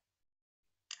 kcal.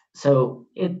 So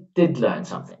it did learn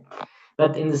something.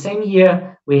 But in the same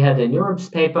year, we had a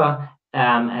NeurOps paper,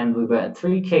 and we were at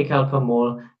 3 kcal per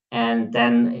mole. And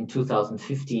then in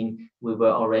 2015, we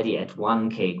were already at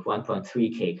 1.3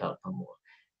 kcal per mole.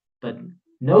 But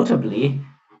notably,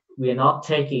 we are not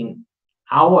taking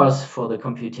hours for the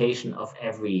computation of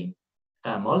every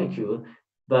molecule,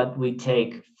 but we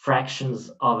take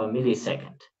fractions of a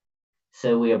millisecond.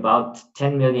 So we're about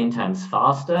 10 million times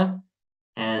faster,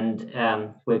 and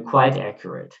we're quite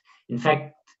accurate. In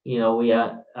fact, we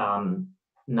are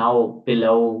now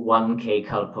below 1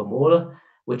 kcal per mole,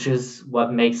 which is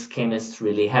what makes chemists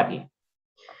really happy.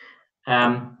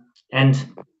 And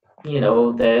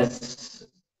there's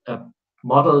a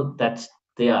model that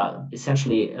they are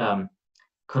essentially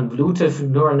convolutive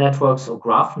neural networks or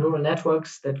graph neural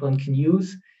networks that one can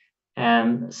use.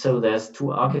 So there's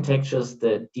two architectures: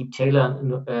 the deep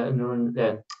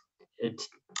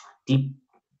deep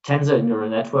tensor neural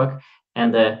network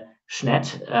and the SNET,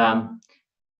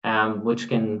 which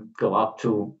can go up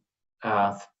to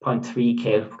 0.3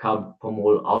 kcal per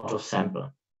mole out of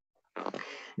sample.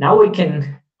 Now we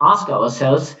can ask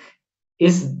ourselves,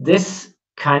 is this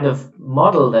kind of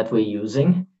model that we're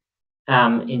using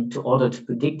in order to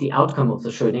predict the outcome of the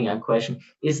Schrödinger equation,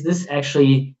 is this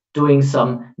actually doing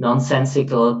some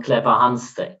nonsensical, clever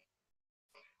Hans thing?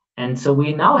 And so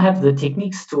we now have the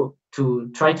techniques to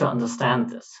try to understand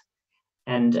this.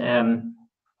 And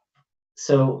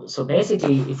so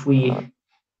basically, if we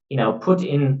put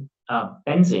in a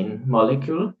benzene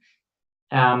molecule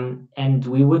and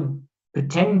we would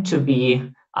pretend to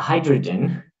be a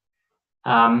hydrogen,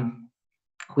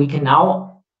 we can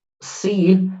now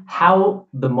see how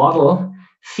the model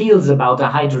feels about a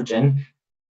hydrogen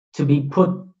to be put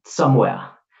somewhere.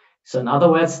 So in other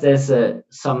words, there's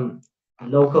some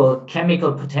local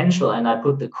chemical potential, and I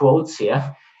put the quotes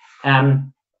here,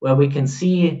 where we can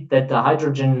see that the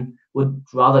hydrogen would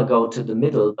rather go to the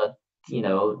middle, but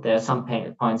there are some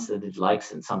points that it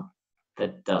likes and some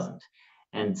that doesn't.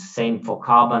 And same for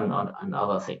carbon and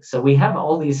other things. So we have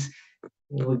all these,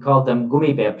 we call them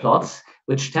gummy bear plots,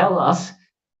 which tell us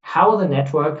how the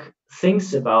network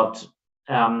thinks about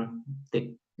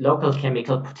the local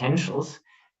chemical potentials,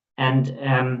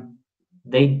 and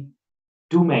they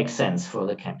do make sense for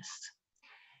the chemist.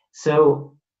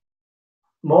 So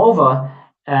moreover,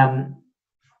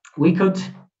 we could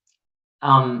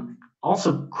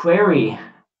also query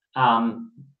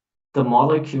the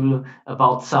molecule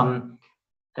about some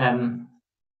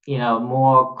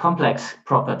more complex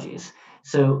properties.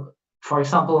 So for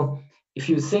example, if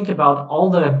you think about all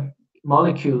the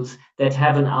molecules that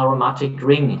have an aromatic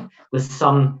ring with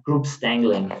some groups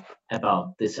dangling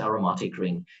about this aromatic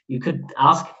ring, you could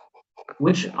ask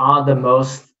which are the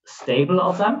most stable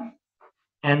of them.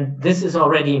 And this is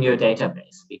already in your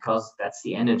database because that's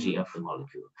the energy of the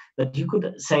molecule. But you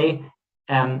could say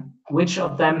which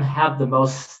of them have the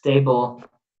most stable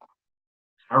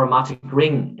aromatic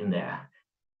ring in there,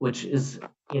 which is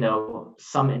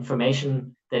some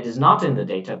information that is not in the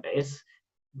database,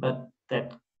 but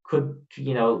that could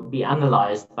be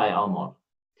analyzed by our model.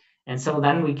 And so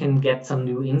then we can get some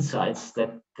new insights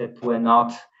that were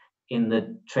not in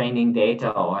the training data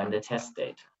or in the test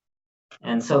data.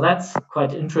 And so that's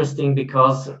quite interesting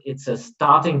because it's a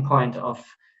starting point of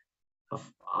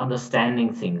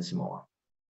understanding things more.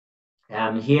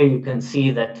 Here you can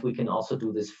see that we can also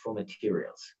do this for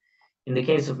materials. In the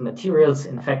case of materials,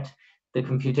 in fact, the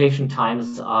computation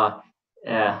times are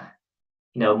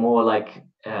more like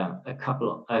a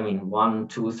couple, 1,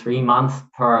 2, 3 months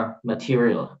per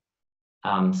material.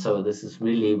 So this is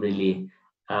really, really,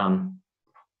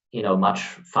 much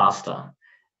faster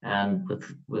and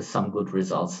with some good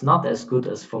results. Not as good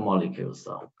as for molecules,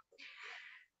 though.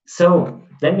 So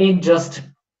let me just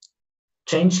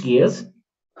change gears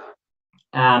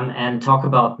and talk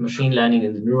about machine learning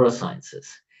in the neurosciences.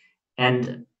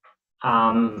 And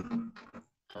Raul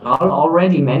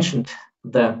already mentioned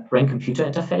the brain-computer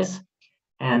interface.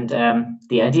 And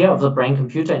the idea of the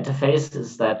brain-computer interface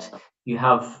is that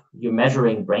you're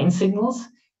measuring brain signals,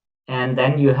 and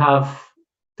then you have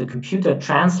the computer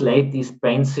translate these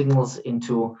brain signals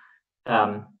into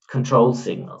control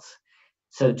signals.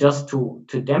 So just to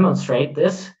demonstrate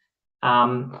this,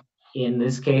 in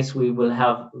this case, we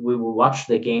will watch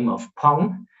the game of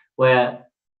Pong, where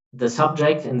the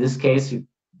subject, in this case,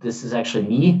 this is actually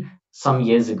me some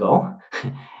years ago,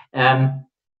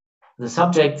 the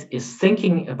subject is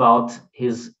thinking about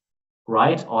his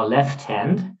right or left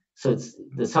hand. So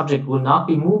the subject will not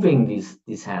be moving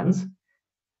these hands.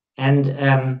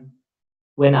 And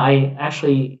when I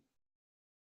actually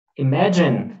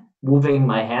imagine moving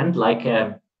my hand like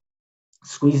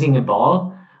squeezing a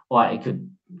ball, or I could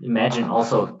imagine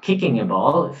also kicking a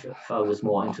ball if I was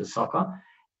more into soccer,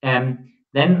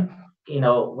 then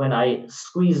when I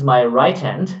squeeze my right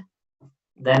hand,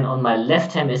 then on my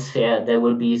left hemisphere there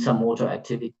will be some motor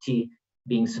activity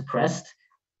being suppressed.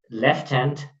 Left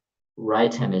hand,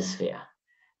 right hemisphere.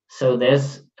 So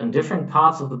there's in different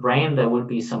parts of the brain, there will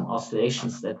be some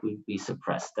oscillations that will be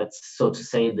suppressed. That's, so to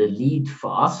say, the lead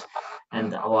for us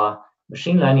and our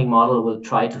machine learning model will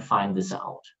try to find this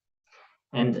out.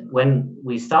 And when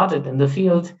we started in the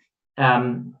field,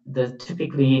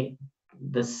 typically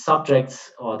the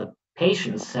subjects or the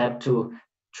patients had to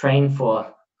train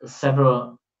for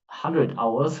several hundred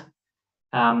hours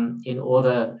in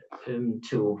order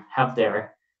to have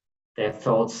their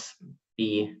thoughts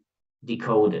be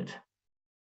decoded.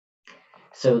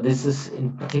 So this is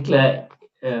in particular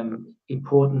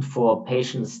important for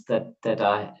patients that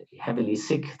are heavily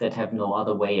sick, that have no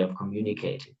other way of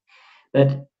communicating.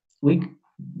 But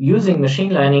using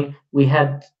machine learning, we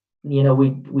had,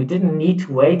 we didn't need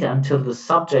to wait until the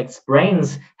subjects'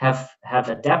 brains have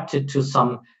adapted to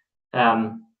some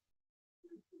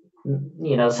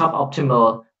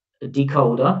suboptimal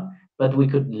decoder, but we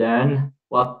could learn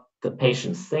what the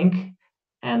patients think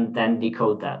and then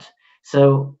decode that.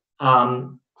 So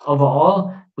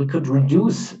overall, we could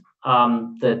reduce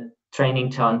the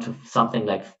training time to something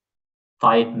like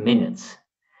 5 minutes,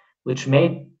 which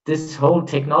made this whole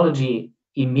technology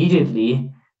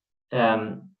immediately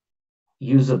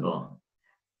usable.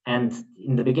 And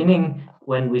in the beginning,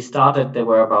 when we started, there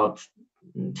were about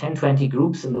 10-20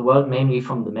 groups in the world, mainly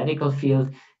from the medical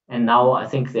field. And now I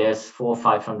think there's 400 or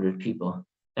 500 people,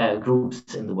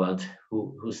 groups in the world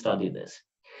who study this.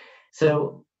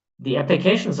 So the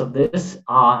applications of this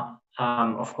are,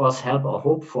 of course, help or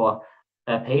hope for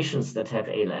patients that have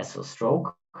ALS or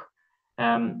stroke.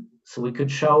 So we could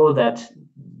show that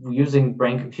using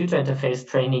brain-computer interface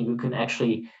training, you can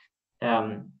actually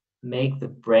make the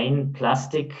brain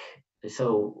plastic.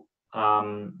 So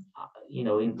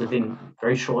within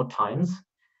very short times.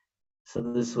 So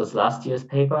this was last year's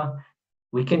paper.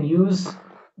 We can use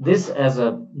this as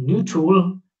a new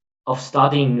tool of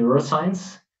studying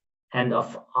neuroscience and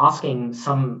of asking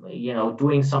some,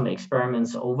 doing some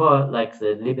experiments over, like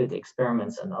the Libet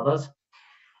experiments and others.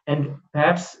 And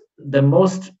perhaps the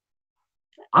most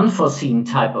unforeseen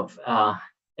type of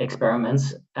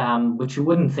experiments, which you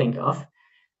wouldn't think of,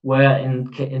 were in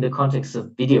the context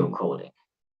of video coding.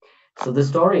 So the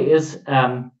story is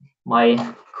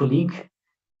my colleague,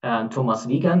 Thomas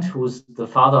Wiegand, who's the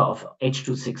father of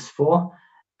H.264,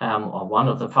 or one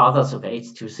of the fathers of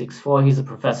H.264. He's a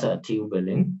professor at TU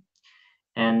Berlin.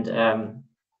 And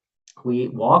we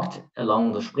walked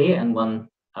along the Spree and one,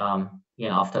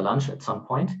 after lunch at some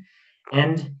point.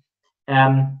 And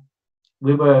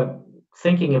we were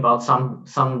thinking about some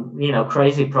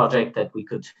crazy project that we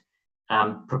could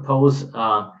propose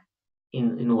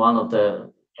in one of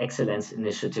the excellence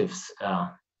initiatives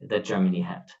that Germany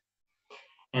had.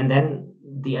 And then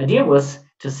the idea was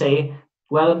to say,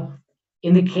 well,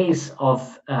 in the case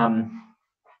of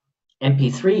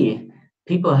MP3,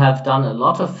 people have done a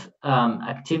lot of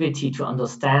activity to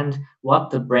understand what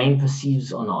the brain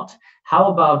perceives or not.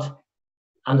 How about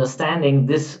understanding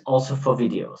this also for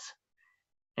videos?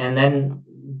 And then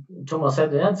Thomas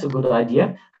said, yeah, that's a good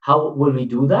idea. How will we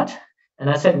do that? And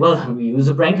I said, well, we use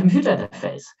a brain-computer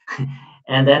interface.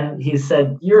 And then he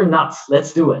said, you're nuts,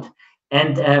 let's do it.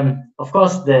 And of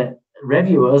course, the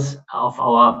reviewers of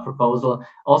our proposal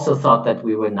also thought that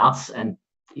we were nuts and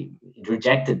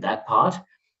rejected that part.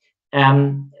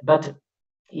 But,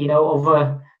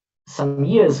 over some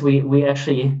years, we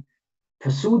actually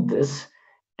pursued this,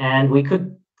 and we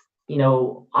could,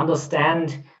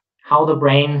 understand how the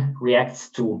brain reacts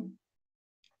to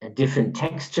different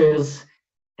textures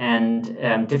and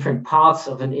different parts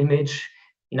of an image,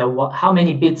 how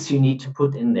many bits you need to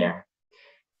put in there.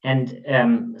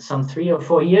 And some 3 or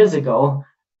 4 years ago,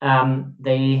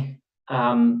 they,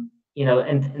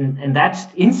 and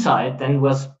that insight then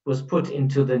was put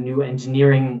into the new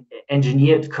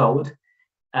engineered code,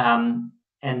 and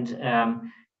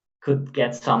could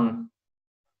get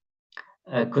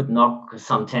could knock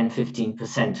some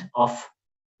 10-15% off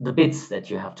the bits that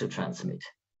you have to transmit.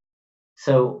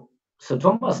 So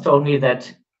Thomas told me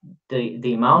that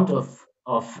the amount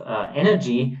of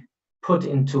energy put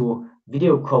into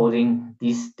video coding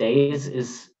these days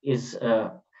is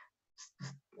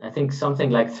I think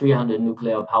something like 300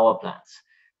 nuclear power plants.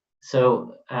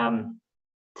 So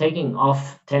taking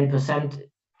off 10%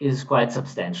 is quite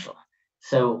substantial.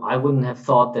 So I wouldn't have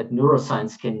thought that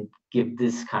neuroscience can give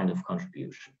this kind of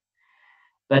contribution.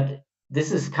 But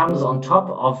this comes on top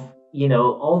of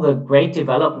all the great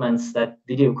developments that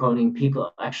video coding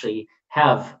people actually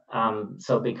have.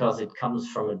 So because it comes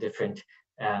from a different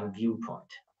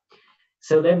viewpoint.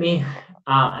 So let me,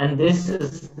 and this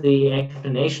is the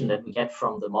explanation that we get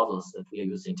from the models that we are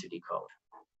using to decode.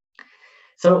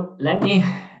 So let me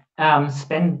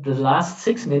spend the last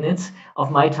 6 minutes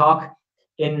of my talk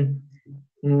in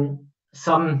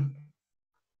some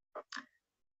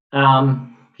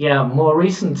more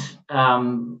recent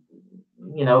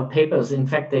papers. In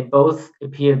fact, they both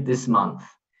appeared this month.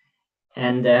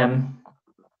 And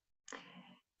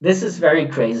this is very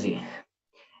crazy.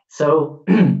 So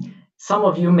some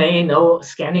of you may know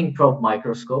scanning probe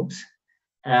microscopes.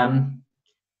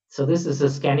 So this is a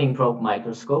scanning probe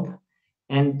microscope.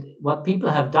 And what people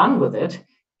have done with it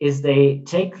is they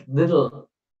take little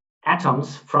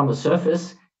atoms from a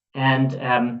surface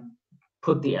and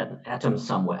put the atoms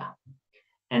somewhere.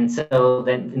 And so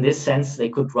then in this sense, they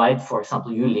could write, for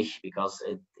example, Jülich, because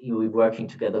we're working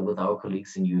together with our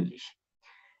colleagues in Jülich.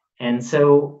 And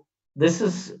so this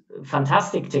is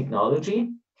fantastic technology.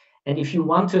 And if you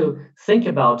want to think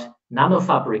about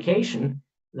nanofabrication,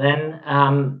 then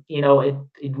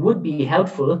it would be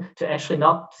helpful to actually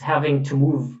not having to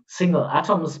move single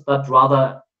atoms, but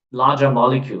rather larger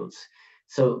molecules.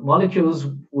 So molecules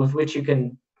with which you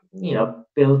can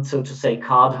build, so to say,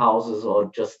 card houses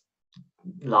or just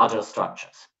larger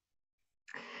structures.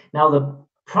 Now the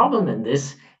problem in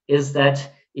this is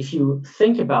that if you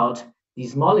think about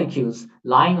these molecules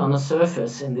lying on a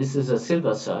surface, and this is a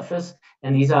silver surface,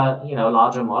 and these are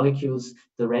larger molecules.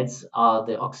 The reds are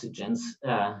the oxygens,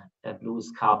 blue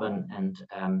is carbon, and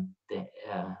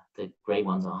the gray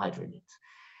ones are hydrogens.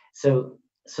 So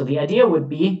the idea would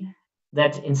be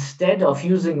that instead of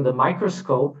using the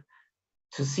microscope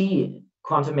to see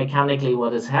quantum mechanically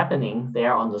what is happening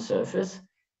there on the surface,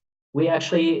 we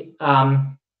actually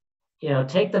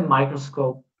take the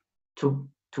microscope to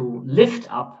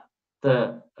lift up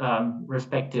the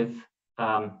respective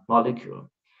molecule.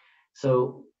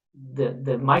 So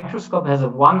the microscope has a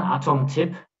one atom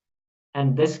tip,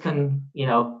 and this can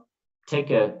take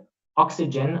a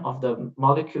oxygen of the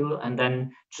molecule and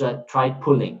then try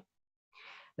pulling.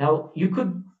 Now you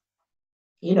could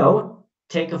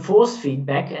take a force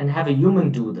feedback and have a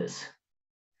human do this.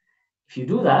 If you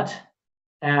do that,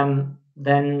 then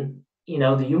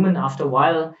the human after a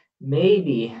while may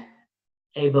be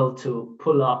able to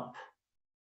pull up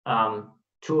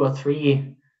 2 or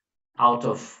 3 out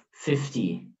of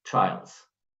 50 trials.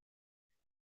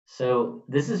 So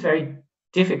this is very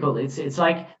difficult. It's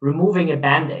like removing a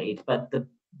band-aid, but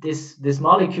this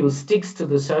molecule sticks to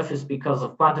the surface because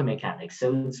of quantum mechanics.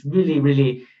 So it's really,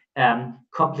 really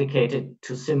complicated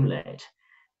to simulate.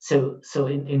 So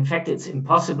in fact, it's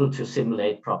impossible to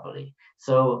simulate properly.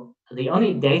 So the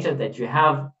only data that you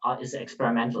have is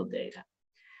experimental data.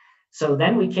 So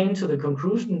then we came to the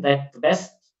conclusion that the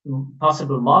best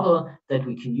possible model that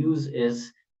we can use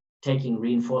is taking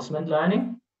reinforcement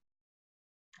learning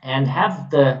and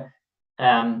have the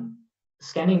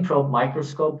scanning probe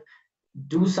microscope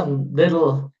do some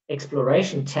little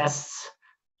exploration tests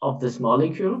of this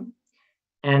molecule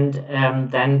and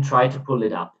then try to pull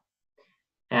it up.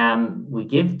 We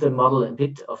give the model a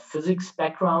bit of physics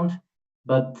background,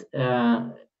 but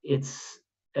it's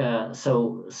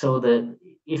so that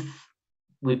if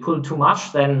we pull too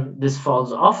much, then this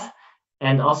falls off,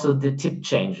 and also the tip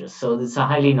changes. So it's a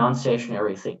highly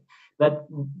non-stationary thing. But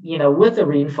with the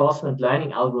reinforcement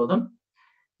learning algorithm,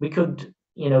 we could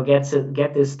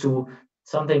get this to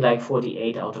something like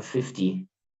 48 out of 50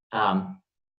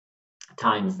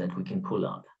 times that we can pull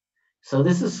up. So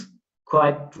this is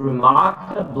quite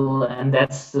remarkable, and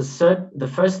that's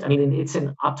the first. I mean, it's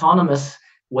an autonomous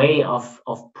way of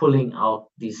pulling out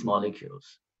these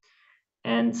molecules.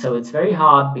 And so it's very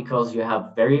hard because you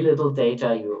have very little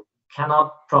data. You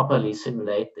cannot properly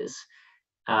simulate this.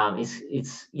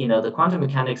 It's the quantum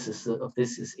mechanics of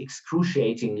this is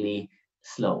excruciatingly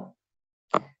slow.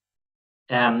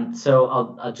 So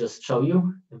I'll just show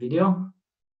you a video.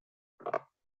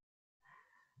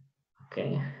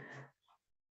 Okay.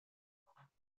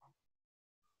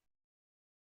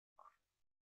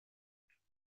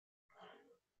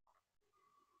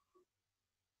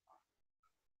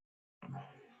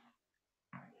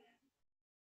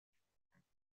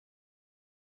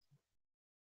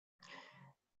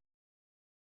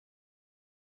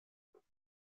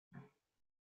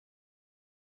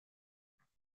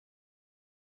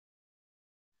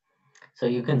 So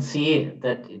you can see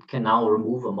that it can now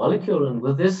remove a molecule, and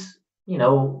with this,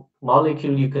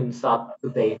 molecule, you can start to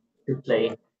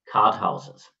play card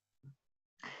houses.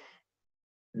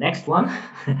 Next one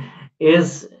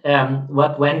is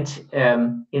what went,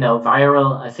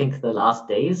 viral. I think the last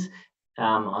days,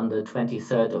 on the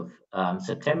 23rd of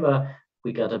September,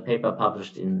 we got a paper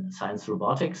published in Science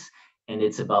Robotics, and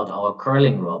it's about our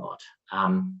curling robot.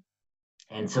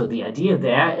 And so the idea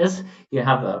there is you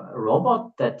have a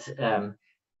robot that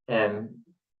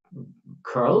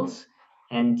curls,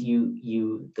 and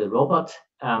the robot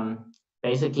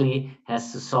basically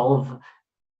has to solve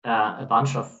a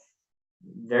bunch of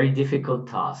very difficult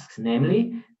tasks.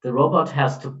 Namely, the robot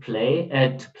has to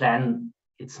plan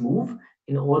its move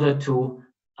in order to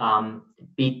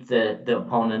beat the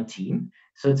opponent team.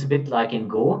 So it's a bit like in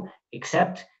Go,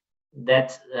 except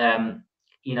that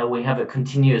we have a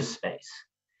continuous space.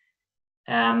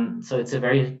 So it's a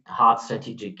very hard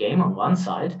strategic game on one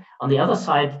side. On the other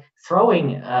side,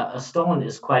 throwing a stone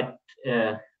is quite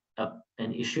an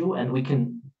issue, and we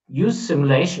can use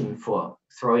simulation for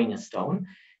throwing a stone,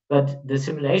 but the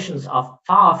simulations are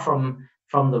far from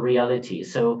the reality.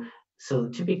 So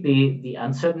typically the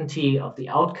uncertainty of the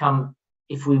outcome,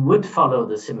 if we would follow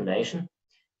the simulation,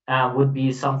 would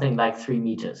be something like 3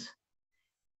 meters.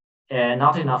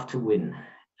 Not enough to win.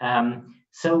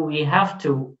 So we have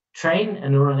to train a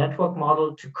neural network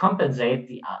model to compensate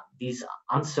these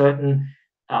uncertain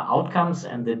outcomes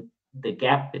and the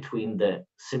gap between the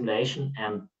simulation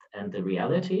and the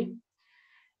reality.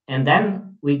 And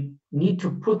then we need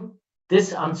to put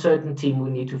this uncertainty, we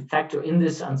need to factor in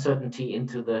this uncertainty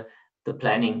into the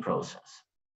planning process.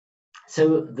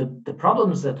 So the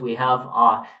problems that we have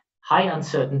are high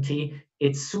uncertainty,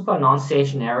 it's super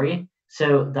non-stationary,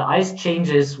 so the ice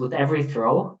changes with every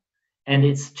throw, and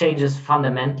it changes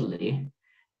fundamentally,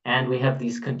 and we have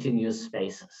these continuous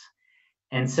spaces.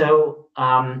 And so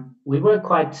we were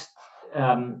quite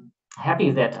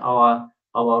happy that our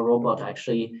robot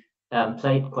actually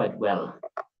played quite well.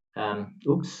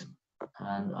 Oops,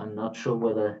 and I'm not sure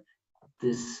whether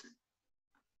this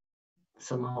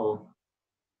somehow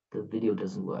the video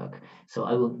doesn't work. So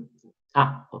I will.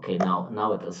 Okay, now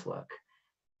it does work.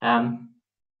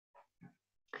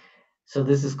 So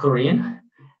this is Korean,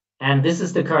 and this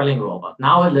is the curling robot.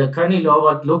 Now the curling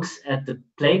robot looks at the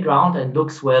playground and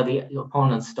looks where the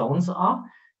opponent's stones are,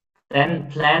 then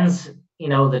plans,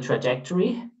 the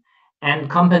trajectory, and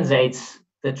compensates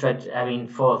the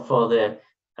for the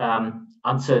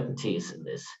uncertainties in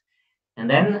this, and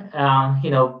then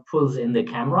pulls in the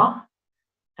camera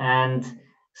and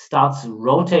starts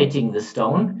rotating the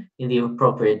stone in the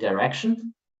appropriate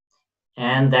direction,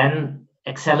 and then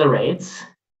accelerates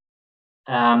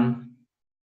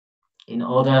in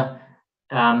order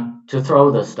to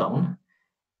throw the stone.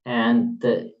 And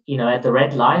at the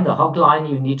red line, the hog line,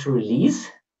 you need to release,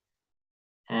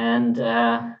 and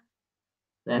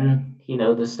then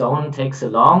the stone takes a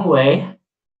long way,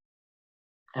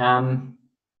 and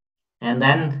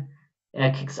then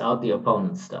kicks out the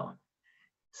opponent's stone.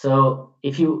 So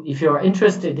if you're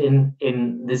interested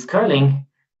in this curling,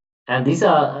 and this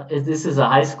is a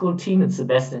high school team, it's the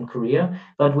best in Korea,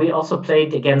 but we also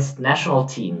played against national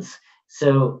teams.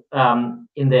 So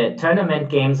in the tournament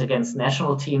games against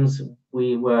national teams,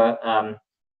 we were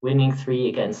winning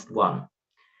 3-1.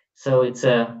 So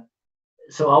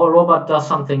so our robot does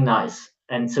something nice,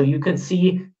 and so you can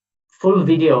see full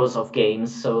videos of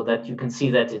games so that you can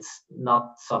see that it's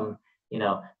not some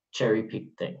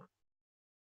cherry-picked thing.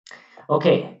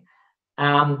 Okay,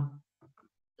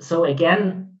 so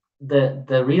again,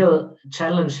 the real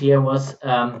challenge here was,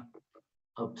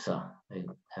 oops, I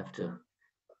have to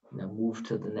move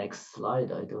to the next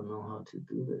slide. I don't know how to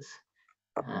do this.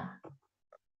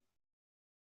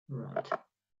 Right.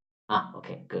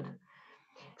 Okay, good.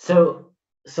 So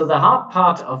the hard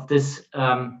part of this,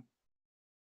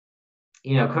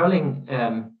 curling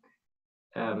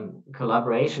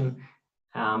collaboration,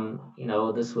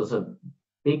 this was a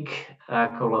big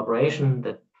collaboration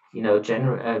that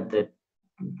that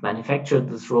manufactured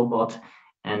this robot,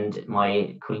 and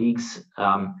my colleagues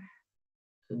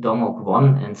Dongok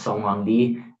Won and Songwan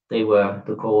Lee, they were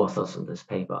the co-authors of this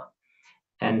paper.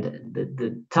 And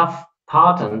the tough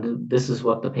part, and this is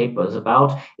what the paper is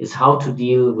about, is how to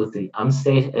deal with the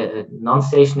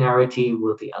non-stationarity,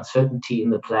 with the uncertainty in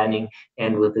the planning,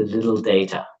 and with the little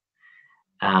data.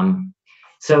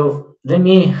 So let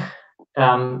me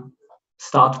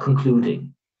start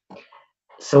concluding.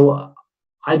 So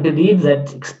I believe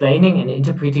that explaining and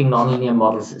interpreting nonlinear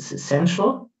models is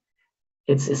essential.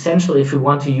 It's essential if you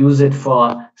want to use it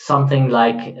for something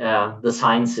like the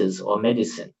sciences or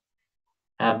medicine,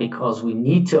 because we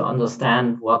need to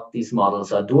understand what these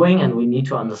models are doing, and we need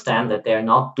to understand that they're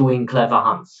not doing clever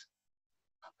hunts.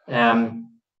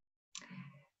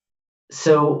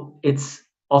 So it's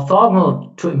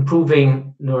orthogonal to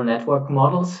improving neural network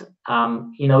models.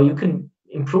 You can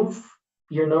improve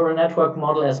your neural network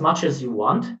model as much as you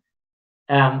want.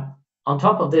 On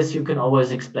top of this, you can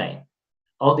always explain.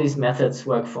 All these methods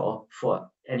work for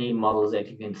any model that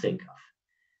you can think of,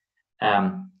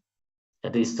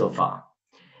 at least so far.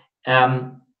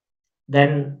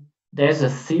 Then there's a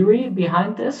theory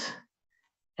behind this,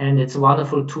 and it's a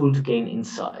wonderful tool to gain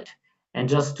insight. And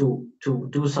just to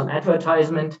do some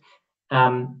advertisement,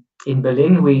 in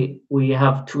Berlin, we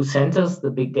have two centers,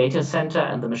 the Big Data Center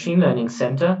and the Machine Learning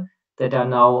Center, that are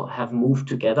now have moved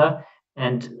together.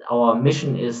 And our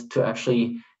mission is to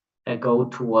actually go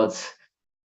towards,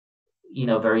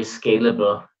 very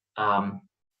scalable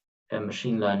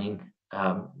machine learning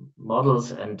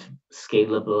models and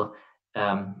scalable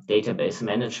database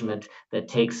management that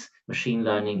takes machine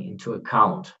learning into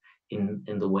account in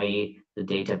the way the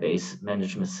database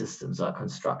management systems are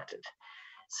constructed.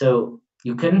 So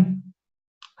you can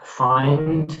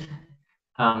find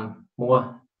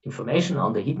more information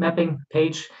on the heat mapping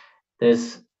page.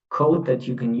 There's code that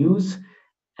you can use,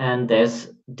 and there's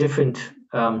different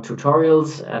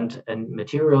tutorials and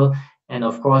material. And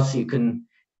of course, you can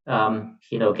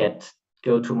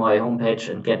go to my homepage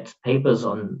and get papers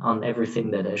on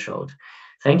everything that I showed.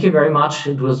 Thank you very much.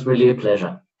 It was really a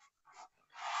pleasure.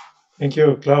 Thank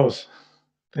you, Klaus.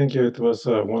 Thank you. It was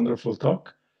a wonderful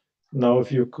talk. Now,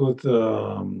 if you could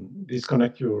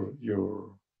disconnect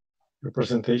your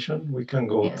presentation, we can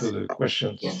go to the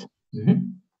questions. Yes. Mm-hmm.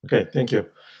 Okay, thank you.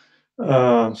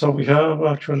 So we have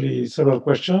actually several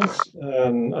questions,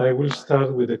 and I will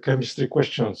start with the chemistry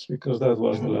questions because that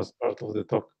was the last part of the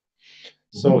talk.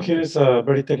 So here is a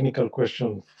very technical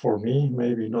question for me,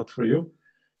 maybe not for you.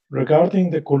 Regarding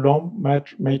the Coulomb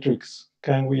matrix,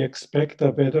 can we expect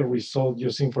a better result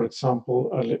using, for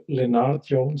example, a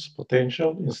Lennard-Jones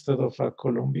potential instead of a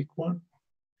Coulombic one?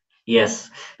 Yes,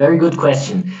 very good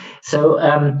question. So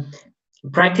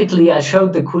practically, I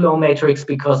showed the Coulomb matrix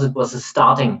because it was a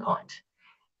starting point.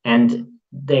 And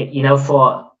they,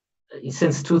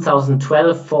 since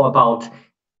 2012, for about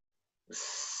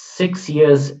 6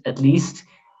 years at least,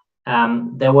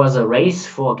 there was a race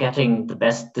for getting the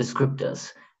best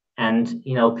descriptors. And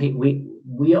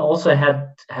we also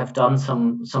have done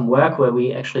some work where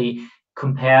we actually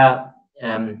compare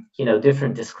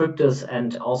different descriptors,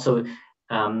 and also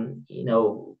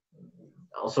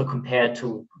also compare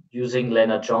to using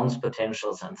Lennard-Jones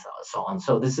potentials and so on.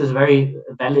 So this is a very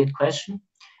valid question.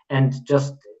 And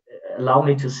just allow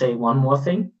me to say one more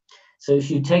thing. So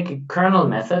if you take a kernel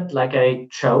method, like I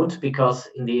showed, because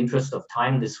in the interest of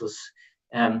time, this was,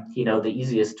 the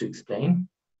easiest to explain.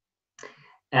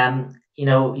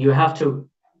 You have to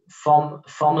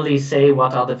formally say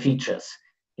what are the features.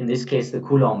 In this case, the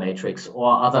Coulomb matrix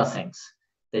or other things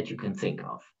that you can think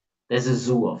of. There's a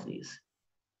zoo of these.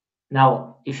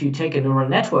 Now, if you take a neural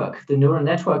network, the neural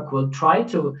network will try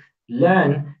to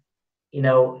learn,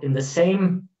 in the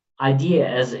same idea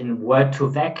as in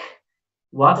Word2Vec,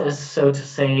 what is, so to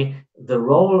say, the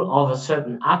role of a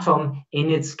certain atom in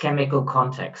its chemical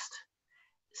context.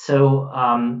 So,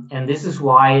 and this is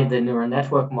why the neural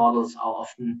network models are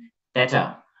often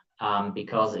better,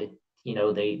 because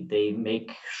they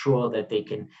make sure that they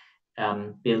can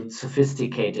build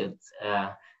sophisticated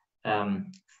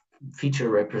feature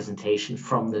representation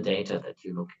from the data that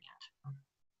you're looking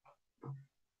at.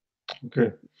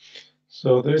 Okay.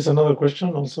 So there is another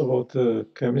question also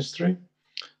about chemistry.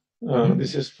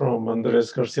 This is from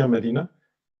Andres Garcia Medina.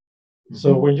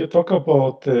 So when you talk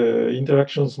about the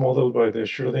interactions modeled by the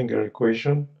Schrödinger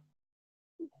equation,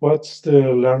 what's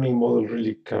the learning model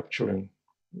really capturing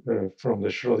from the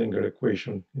Schrödinger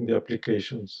equation in the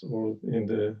applications or in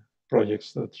the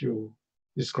projects that you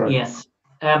described? Yes.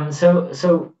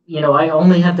 So I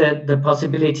only had the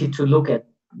possibility to look at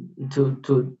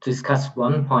to discuss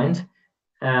one point,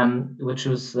 which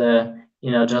was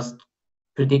just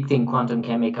predicting quantum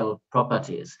chemical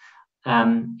properties.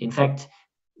 In fact,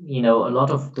 a lot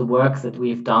of the work that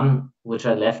we've done, which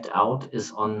I left out,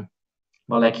 is on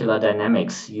molecular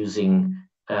dynamics using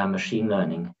machine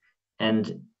learning,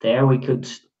 and there we could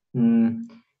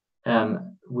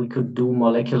do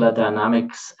molecular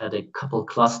dynamics at a couple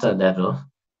cluster level,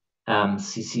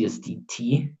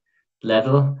 CCSDT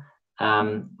level,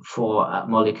 for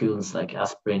molecules like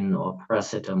aspirin or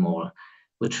paracetamol,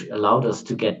 which allowed us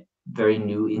to get very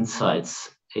new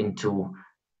insights into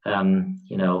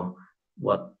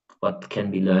what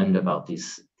can be learned about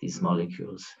these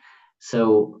molecules.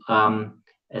 So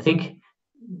I think,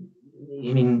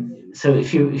 so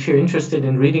if you're interested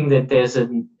in reading that, there's a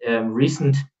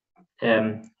recent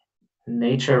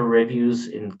Nature Reviews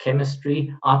in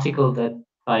Chemistry article that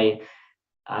by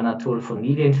Anatol von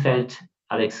Lilienfeld,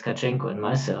 Alex Kachenko, and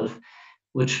myself,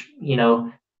 which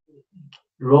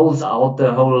rolls out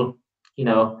the whole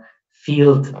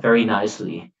field very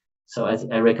nicely. So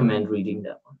I recommend reading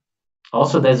that one.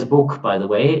 Also, there's a book, by the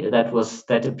way,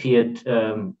 that appeared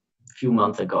a few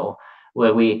months ago,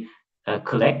 where we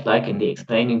collect, like in the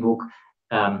explaining book,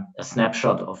 a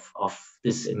snapshot of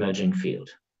this emerging field.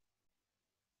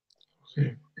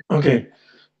 Okay.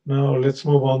 Now let's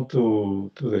move on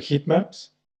to the heat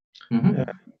maps. Mhm.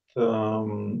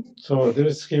 So there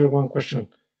is here one question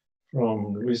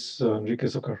from Luis Enrique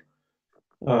Zucker.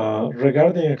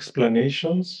 Regarding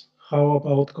explanations, how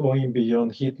about going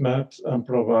beyond heat maps and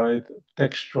provide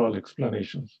textual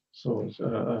explanations? So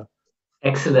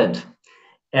Excellent.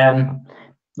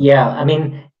 Yeah, I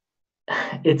mean,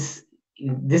 it's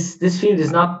this field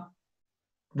is not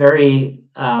very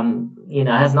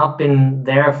has not been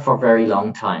there for a very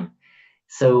long time.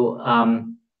 So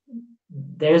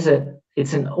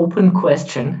it's an open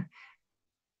question.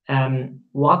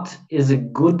 What is a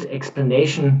good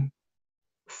explanation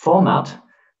format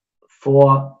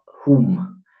for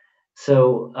whom?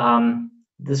 So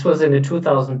this was in a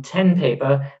 2010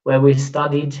 paper where we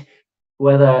studied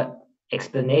whether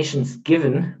explanations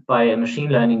given by a machine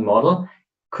learning model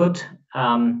could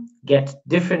get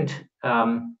different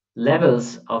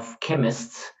levels of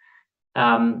chemists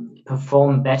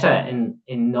perform better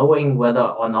in knowing whether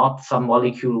or not some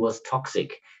molecule was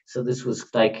toxic. So this was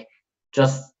like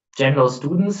just general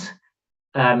students,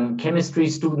 chemistry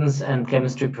students, and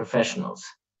chemistry professionals.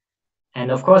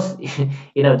 And of course,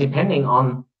 depending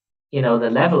on the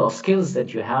level of skills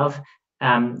that you have,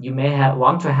 you may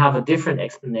want to have a different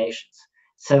explanations.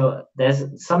 So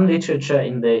there's some literature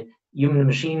in the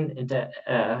human-machine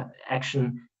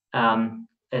interaction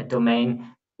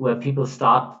domain where people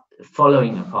start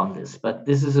following upon this. But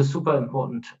this is a super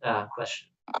important question,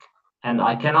 and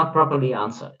I cannot properly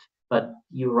answer it. But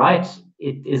you're right;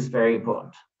 it is very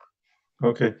important.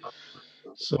 okay.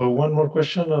 So one more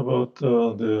question about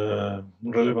the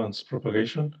relevance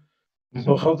propagation.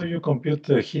 So how do you compute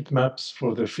the heat maps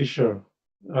for the Fisher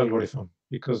algorithm?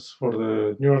 Because for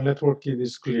the neural network, it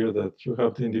is clear that you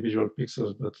have the individual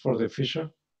pixels, but for the Fisher?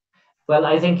 Well,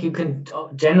 I think you can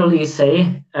generally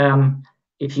say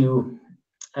if you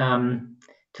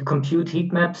to compute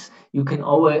heat maps, you can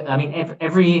always, I mean,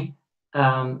 every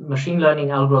machine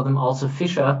learning algorithm, also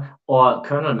Fisher or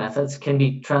kernel methods, can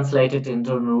be translated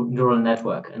into a neural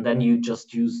network, and then you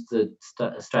just use the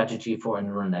strategy for a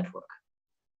neural network.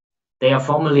 They are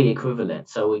formally equivalent,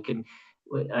 so we can.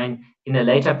 In a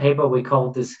later paper, we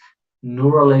call this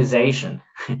neuralization.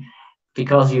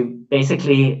 Because you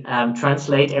basically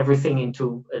translate everything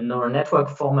into a neural network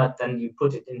format, then you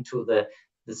put it into the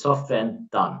software and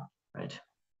done, right?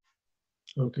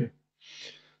 Okay.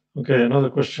 Okay, another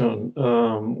question.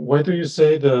 Why do you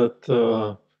say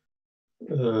that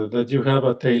that you have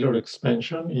a Taylor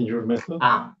expansion in your method?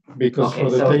 Because okay, for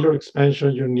the Taylor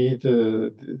expansion, you need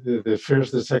the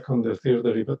first, the second, the third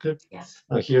derivative. Yes.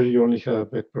 And here you only have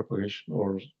backpropagation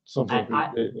or something.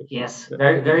 Yes,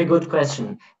 very good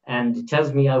question. And it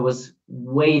tells me I was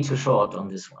way too short on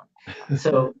this one.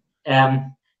 So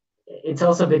it's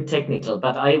also a bit technical,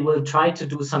 but I will try to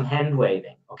do some hand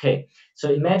waving. Okay,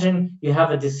 so imagine you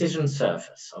have a decision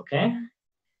surface, okay?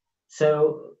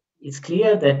 So it's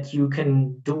clear that you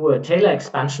can do a Taylor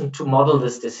expansion to model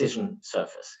this decision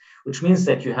surface, which means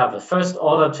that you have a first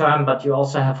order term, but you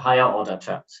also have higher order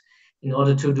terms. In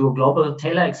order to do a global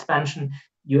Taylor expansion,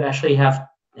 you actually have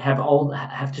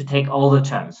to take all the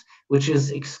terms, which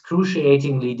is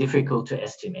excruciatingly difficult to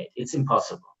estimate. It's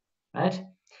impossible, right?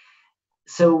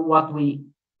 So what we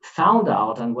found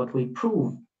out and what we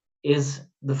proved is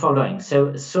the following. So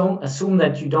assume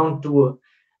that you don't do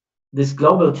this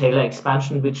global Taylor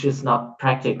expansion, which is not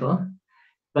practical,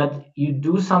 but you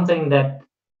do something that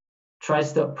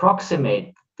tries to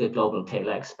approximate the global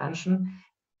Taylor expansion.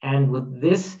 And with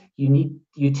this,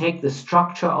 you take the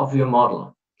structure of your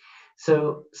model.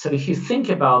 So if you think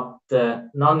about the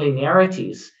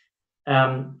nonlinearities,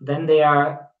 then they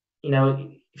are,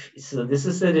 so this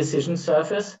is the decision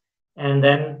surface. And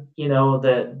then,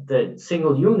 the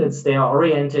single units, they are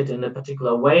oriented in a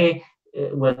particular way,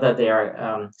 whether they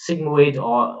are sigmoid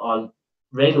or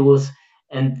Rayleigh,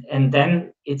 and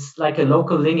then it's like a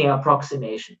local linear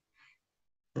approximation.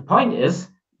 The point is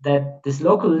that this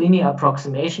local linear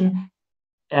approximation,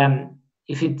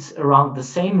 if it's around the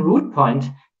same root point,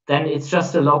 then it's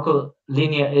just a local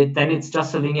linear, then it's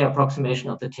just a linear approximation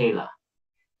of the Taylor.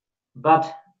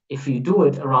 But if you do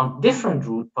it around different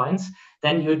root points,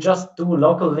 then you just do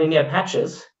local linear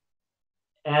patches,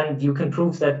 and you can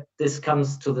prove that this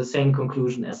comes to the same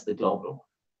conclusion as the global.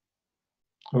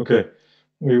 Okay.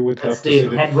 We would have to see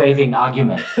the hand-waving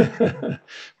argument.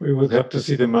 We would have to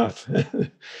see the math.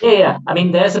 Yeah. I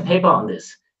mean, there's a paper on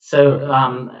this. So,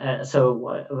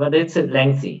 but it's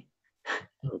lengthy.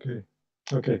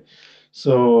 Okay.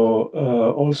 So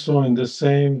also in the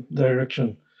same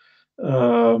direction,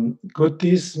 could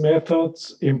these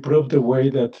methods improve the way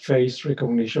that face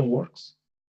recognition works?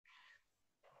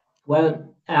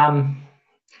 Well,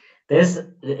 there's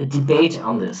a debate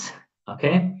on this.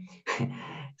 Okay,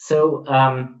 so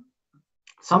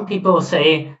some people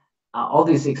say all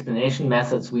these explanation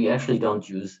methods we actually don't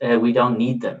use. We don't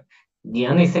need them. The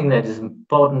only thing that is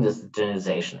important is the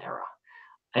generalization error.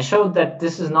 I showed that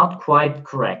this is not quite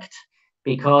correct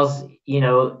because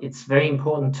it's very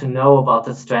important to know about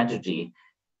the strategy.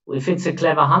 If it's a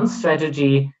clever Hans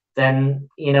strategy, then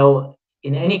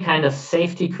in any kind of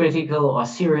safety critical or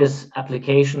serious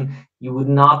application, you would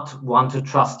not want to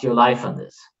trust your life on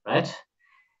this, right?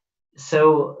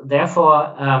 So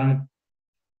therefore,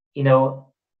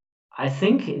 I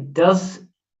think it does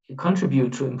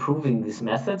contribute to improving these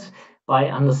methods by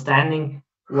understanding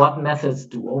what methods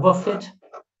do overfit.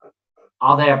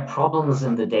 Are there problems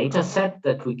in the data set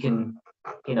that we can,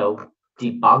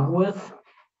 debug with?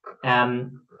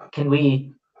 Can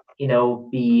we,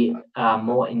 be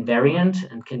more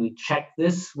invariant, and can we check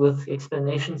this with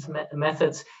explanations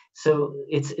methods? So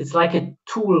it's like a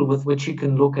tool with which you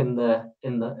can look in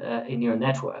your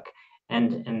network,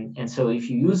 and so if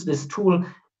you use this tool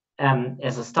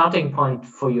as a starting point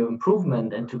for your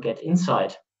improvement and to get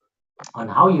insight on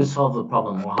how you solve the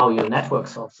problem or how your network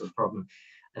solves the problem,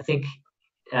 I think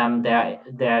there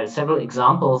are several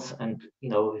examples, and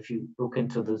if you look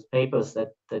into those papers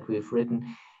that we've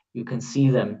written, you can see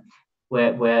them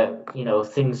where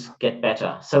things get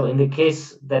better. So in the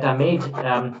case that I made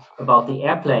about the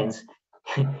airplanes,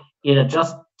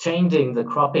 just changing the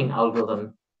cropping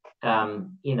algorithm,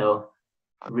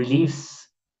 relieves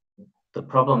the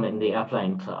problem in the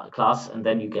airplane class, and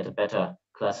then you get a better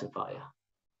classifier.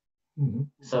 Mm-hmm.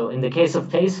 So in the case of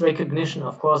face recognition,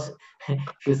 of course,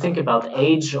 if you think about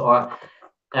age or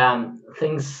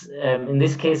things, in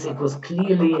this case, it was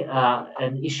clearly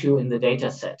an issue in the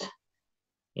data set,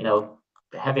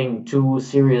 having two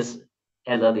serious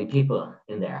elderly people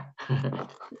in there.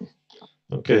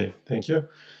 Okay, thank you.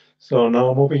 So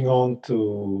now moving on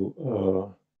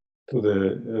to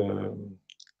the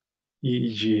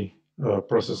EEG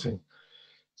processing.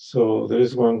 So there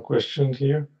is one question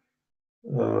here.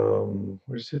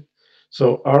 Where is it?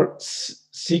 So are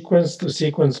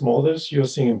sequence-to-sequence models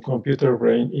using computer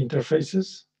brain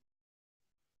interfaces?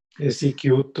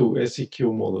 SEQ to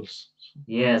SEQ models.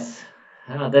 Yes,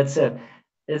 that's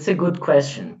a good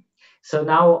question. So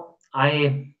now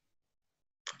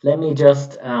let me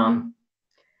just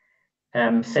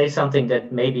say something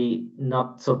that may be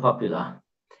not so popular.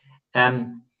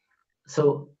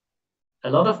 So a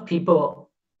lot of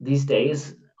people these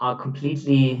days are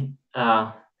completely,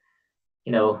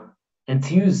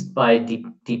 enthused by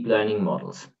deep learning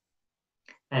models,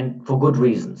 and for good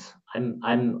reasons.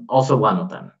 I'm also one of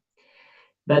them.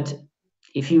 But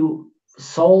if you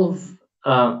solve,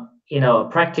 a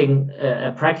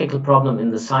practical problem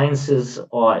in the sciences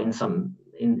or in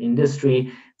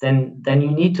industry, then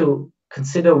you need to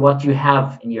consider what you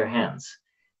have in your hands.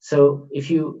 So if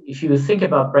you think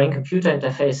about brain-computer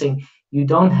interfacing, you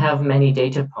don't have many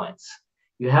data points.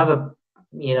 You have a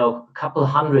couple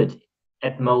hundred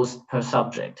at most per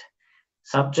subject.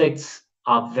 Subjects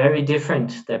are very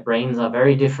different. Their brains are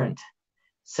very different.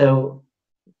 So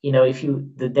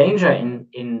the danger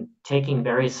in taking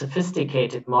very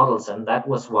sophisticated models, and that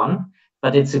was one,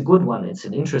 but it's a good one, it's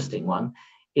an interesting one,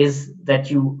 is that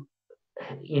you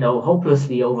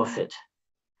hopelessly overfit.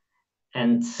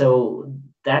 And so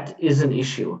that is an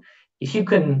issue. If you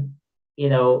can,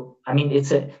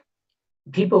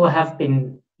 people have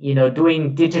been,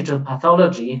 doing digital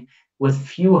pathology with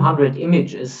few hundred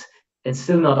images and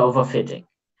still not overfitting.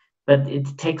 But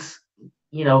it takes,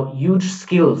 huge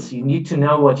skills. You need to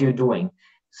know what you're doing.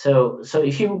 So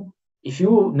if you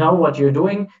know what you're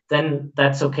doing, then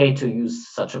that's okay to use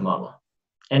such a model,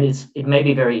 and it may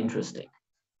be very interesting.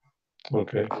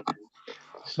 Okay.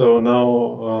 So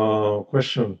now,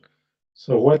 question.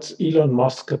 So what's Elon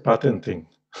Musk patenting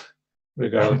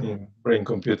regarding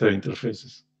brain-computer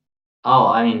interfaces?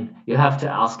 Oh, you have to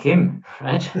ask him,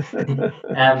 right?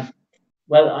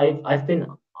 Well, I've been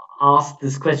asked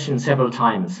this question several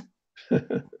times.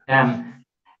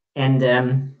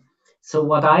 So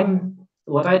what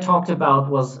I talked about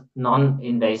was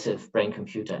non-invasive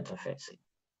brain-computer interfacing.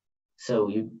 So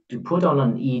you put on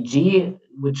an EEG,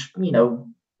 which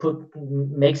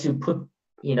makes you put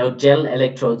gel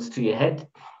electrodes to your head,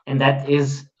 and that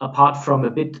is, apart from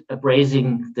a bit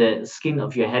abrasing the skin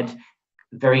of your head,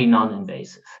 very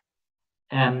non-invasive.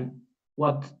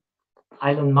 What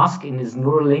Elon Musk in his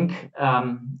Neuralink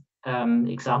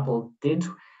example did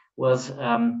was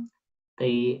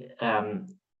they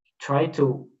tried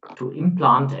to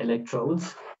implant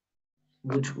electrodes,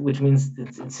 which means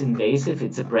it's invasive.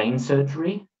 It's a brain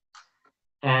surgery,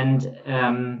 and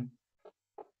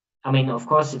I mean, of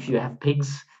course, if you have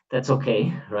pigs, that's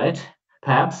okay, right?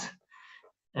 Perhaps.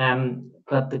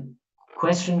 But the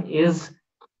question is,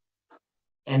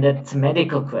 and that's a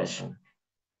medical question,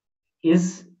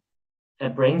 is a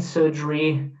brain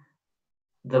surgery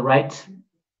the right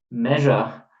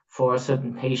measure for a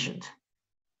certain patient?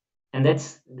 And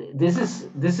this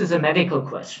is a medical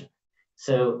question.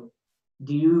 So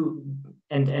do you,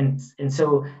 and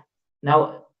so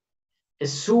now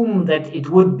assume that it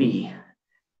would be,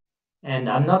 and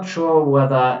I'm not sure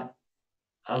whether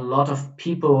a lot of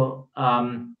people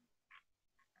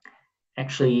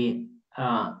actually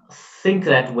think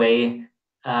that way,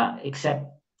 except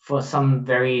for some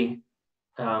very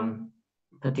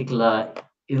particular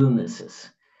illnesses.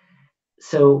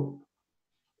 So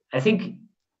I think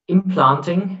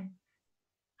implanting,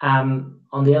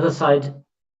 on the other side,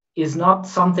 is not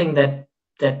something that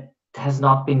has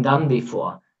not been done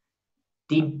before.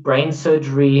 Deep brain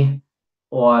surgery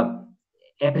or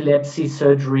epilepsy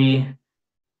surgery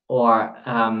or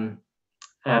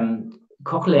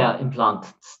cochlear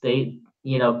implants,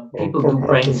 people do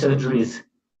brain surgeries.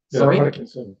 Sorry?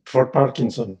 For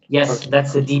Parkinson. Yes, Parkinson.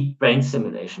 that's a deep brain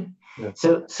stimulation. Yeah.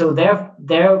 So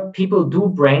there people do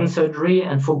brain surgery,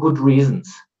 and for good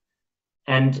reasons.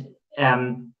 And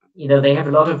they have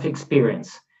a lot of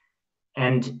experience.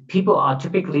 And people are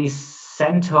typically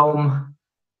sent home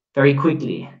very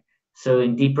quickly. So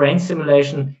in deep brain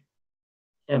stimulation,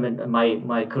 I mean,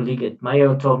 my colleague at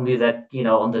Mayo told me that,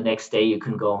 on the next day you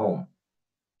can go home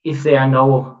if there are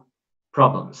no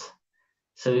problems.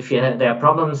 So if there are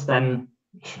problems, then,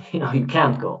 you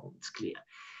can't go, it's clear.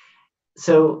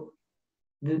 So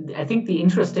I think the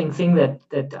interesting thing that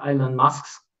Elon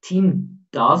Musk's team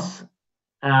does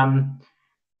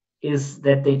is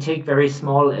that they take very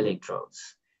small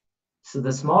electrodes. So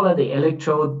the smaller the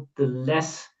electrode, the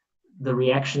less the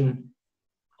reaction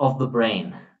of the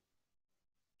brain.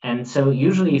 And so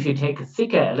usually if you take a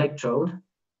thicker electrode,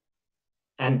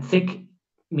 and thick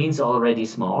means already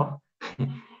small,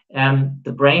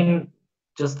 the brain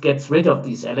just gets rid of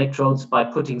these electrodes by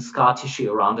putting scar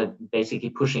tissue around it, basically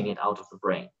pushing it out of the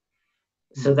brain.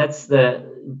 So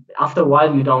after a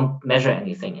while, you don't measure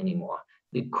anything anymore.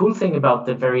 The cool thing about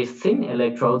the very thin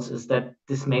electrodes is that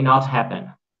this may not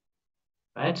happen,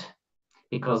 right?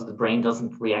 Because the brain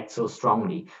doesn't react so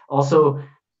strongly. Also,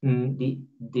 the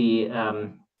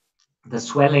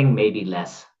swelling may be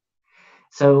less.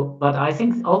 So, but I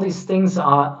think all these things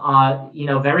are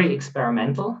very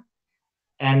experimental,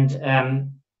 and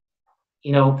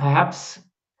perhaps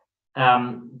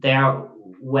they're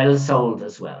well sold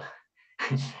as well.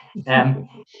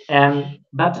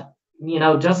 But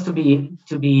just to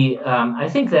be, I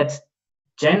think that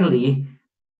generally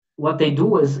what they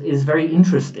do is very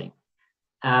interesting,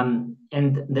 and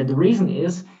the reason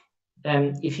is,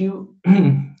 if you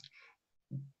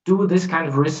do this kind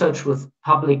of research with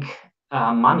public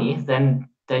money, then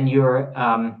you're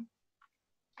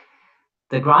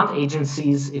the grant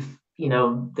agencies, if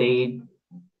they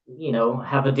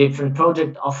have a different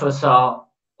project officer,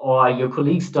 or your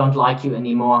colleagues don't like you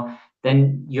anymore,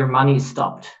 then your money is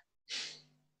stopped.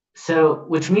 So,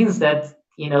 which means that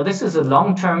this is a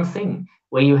long-term thing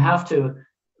where you have to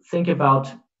think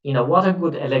about what are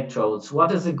good electrodes,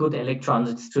 what is a good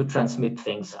electronics to transmit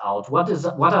things out,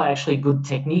 what are actually good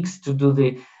techniques to do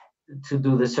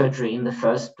the surgery in the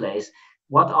first place,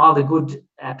 what are the good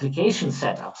application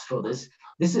setups for this.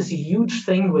 This is a huge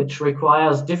thing which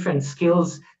requires different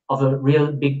skills of a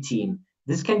real big team.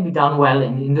 This can be done well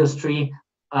in industry,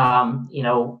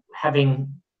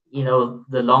 having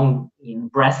the long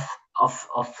breadth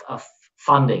of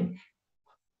funding,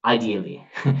 ideally,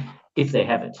 if they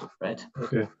have it, right?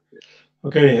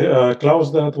 Okay,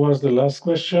 Klaus, that was the last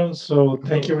question. So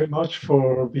thank you very much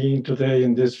for being today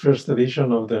in this first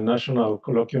edition of the National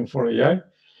Colloquium for AI.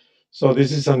 So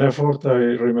this is an effort,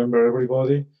 I remember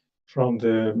everybody, from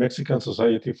the Mexican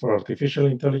Society for Artificial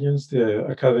Intelligence, the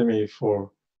Academy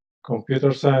for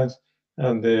Computer Science,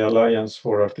 and the Alliance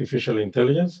for Artificial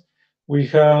Intelligence. We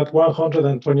had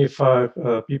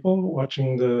 125 people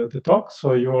watching the talk,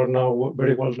 so you are now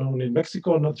very well known in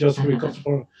Mexico, not just because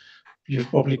for your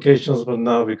publications, but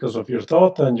now because of your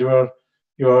thought, and you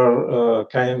are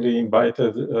kindly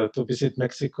invited to visit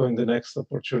Mexico in the next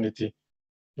opportunity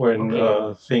when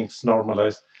things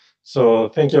normalize. So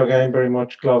thank you again very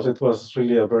much, Klaus. It was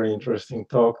really a very interesting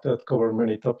talk that covered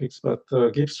many topics, but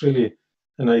gives really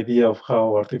an idea of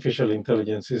how artificial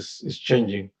intelligence is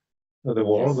changing the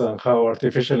world, and how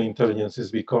artificial intelligence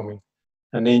is becoming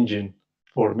an engine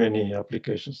for many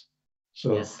applications.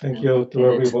 So thank you to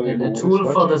everybody who a is tool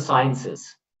watching. for the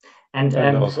sciences. And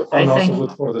also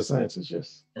good for the sciences,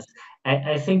 yes.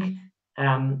 I think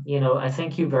I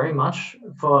thank you very much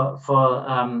for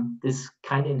this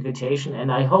kind invitation,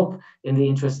 and I hope, in the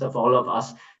interest of all of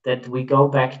us, that we go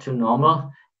back to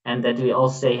normal and that we all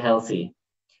stay healthy.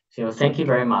 So thank you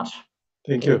very much.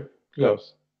 Thank you,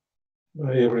 Klaus.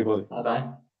 Bye, everybody. Bye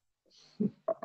bye.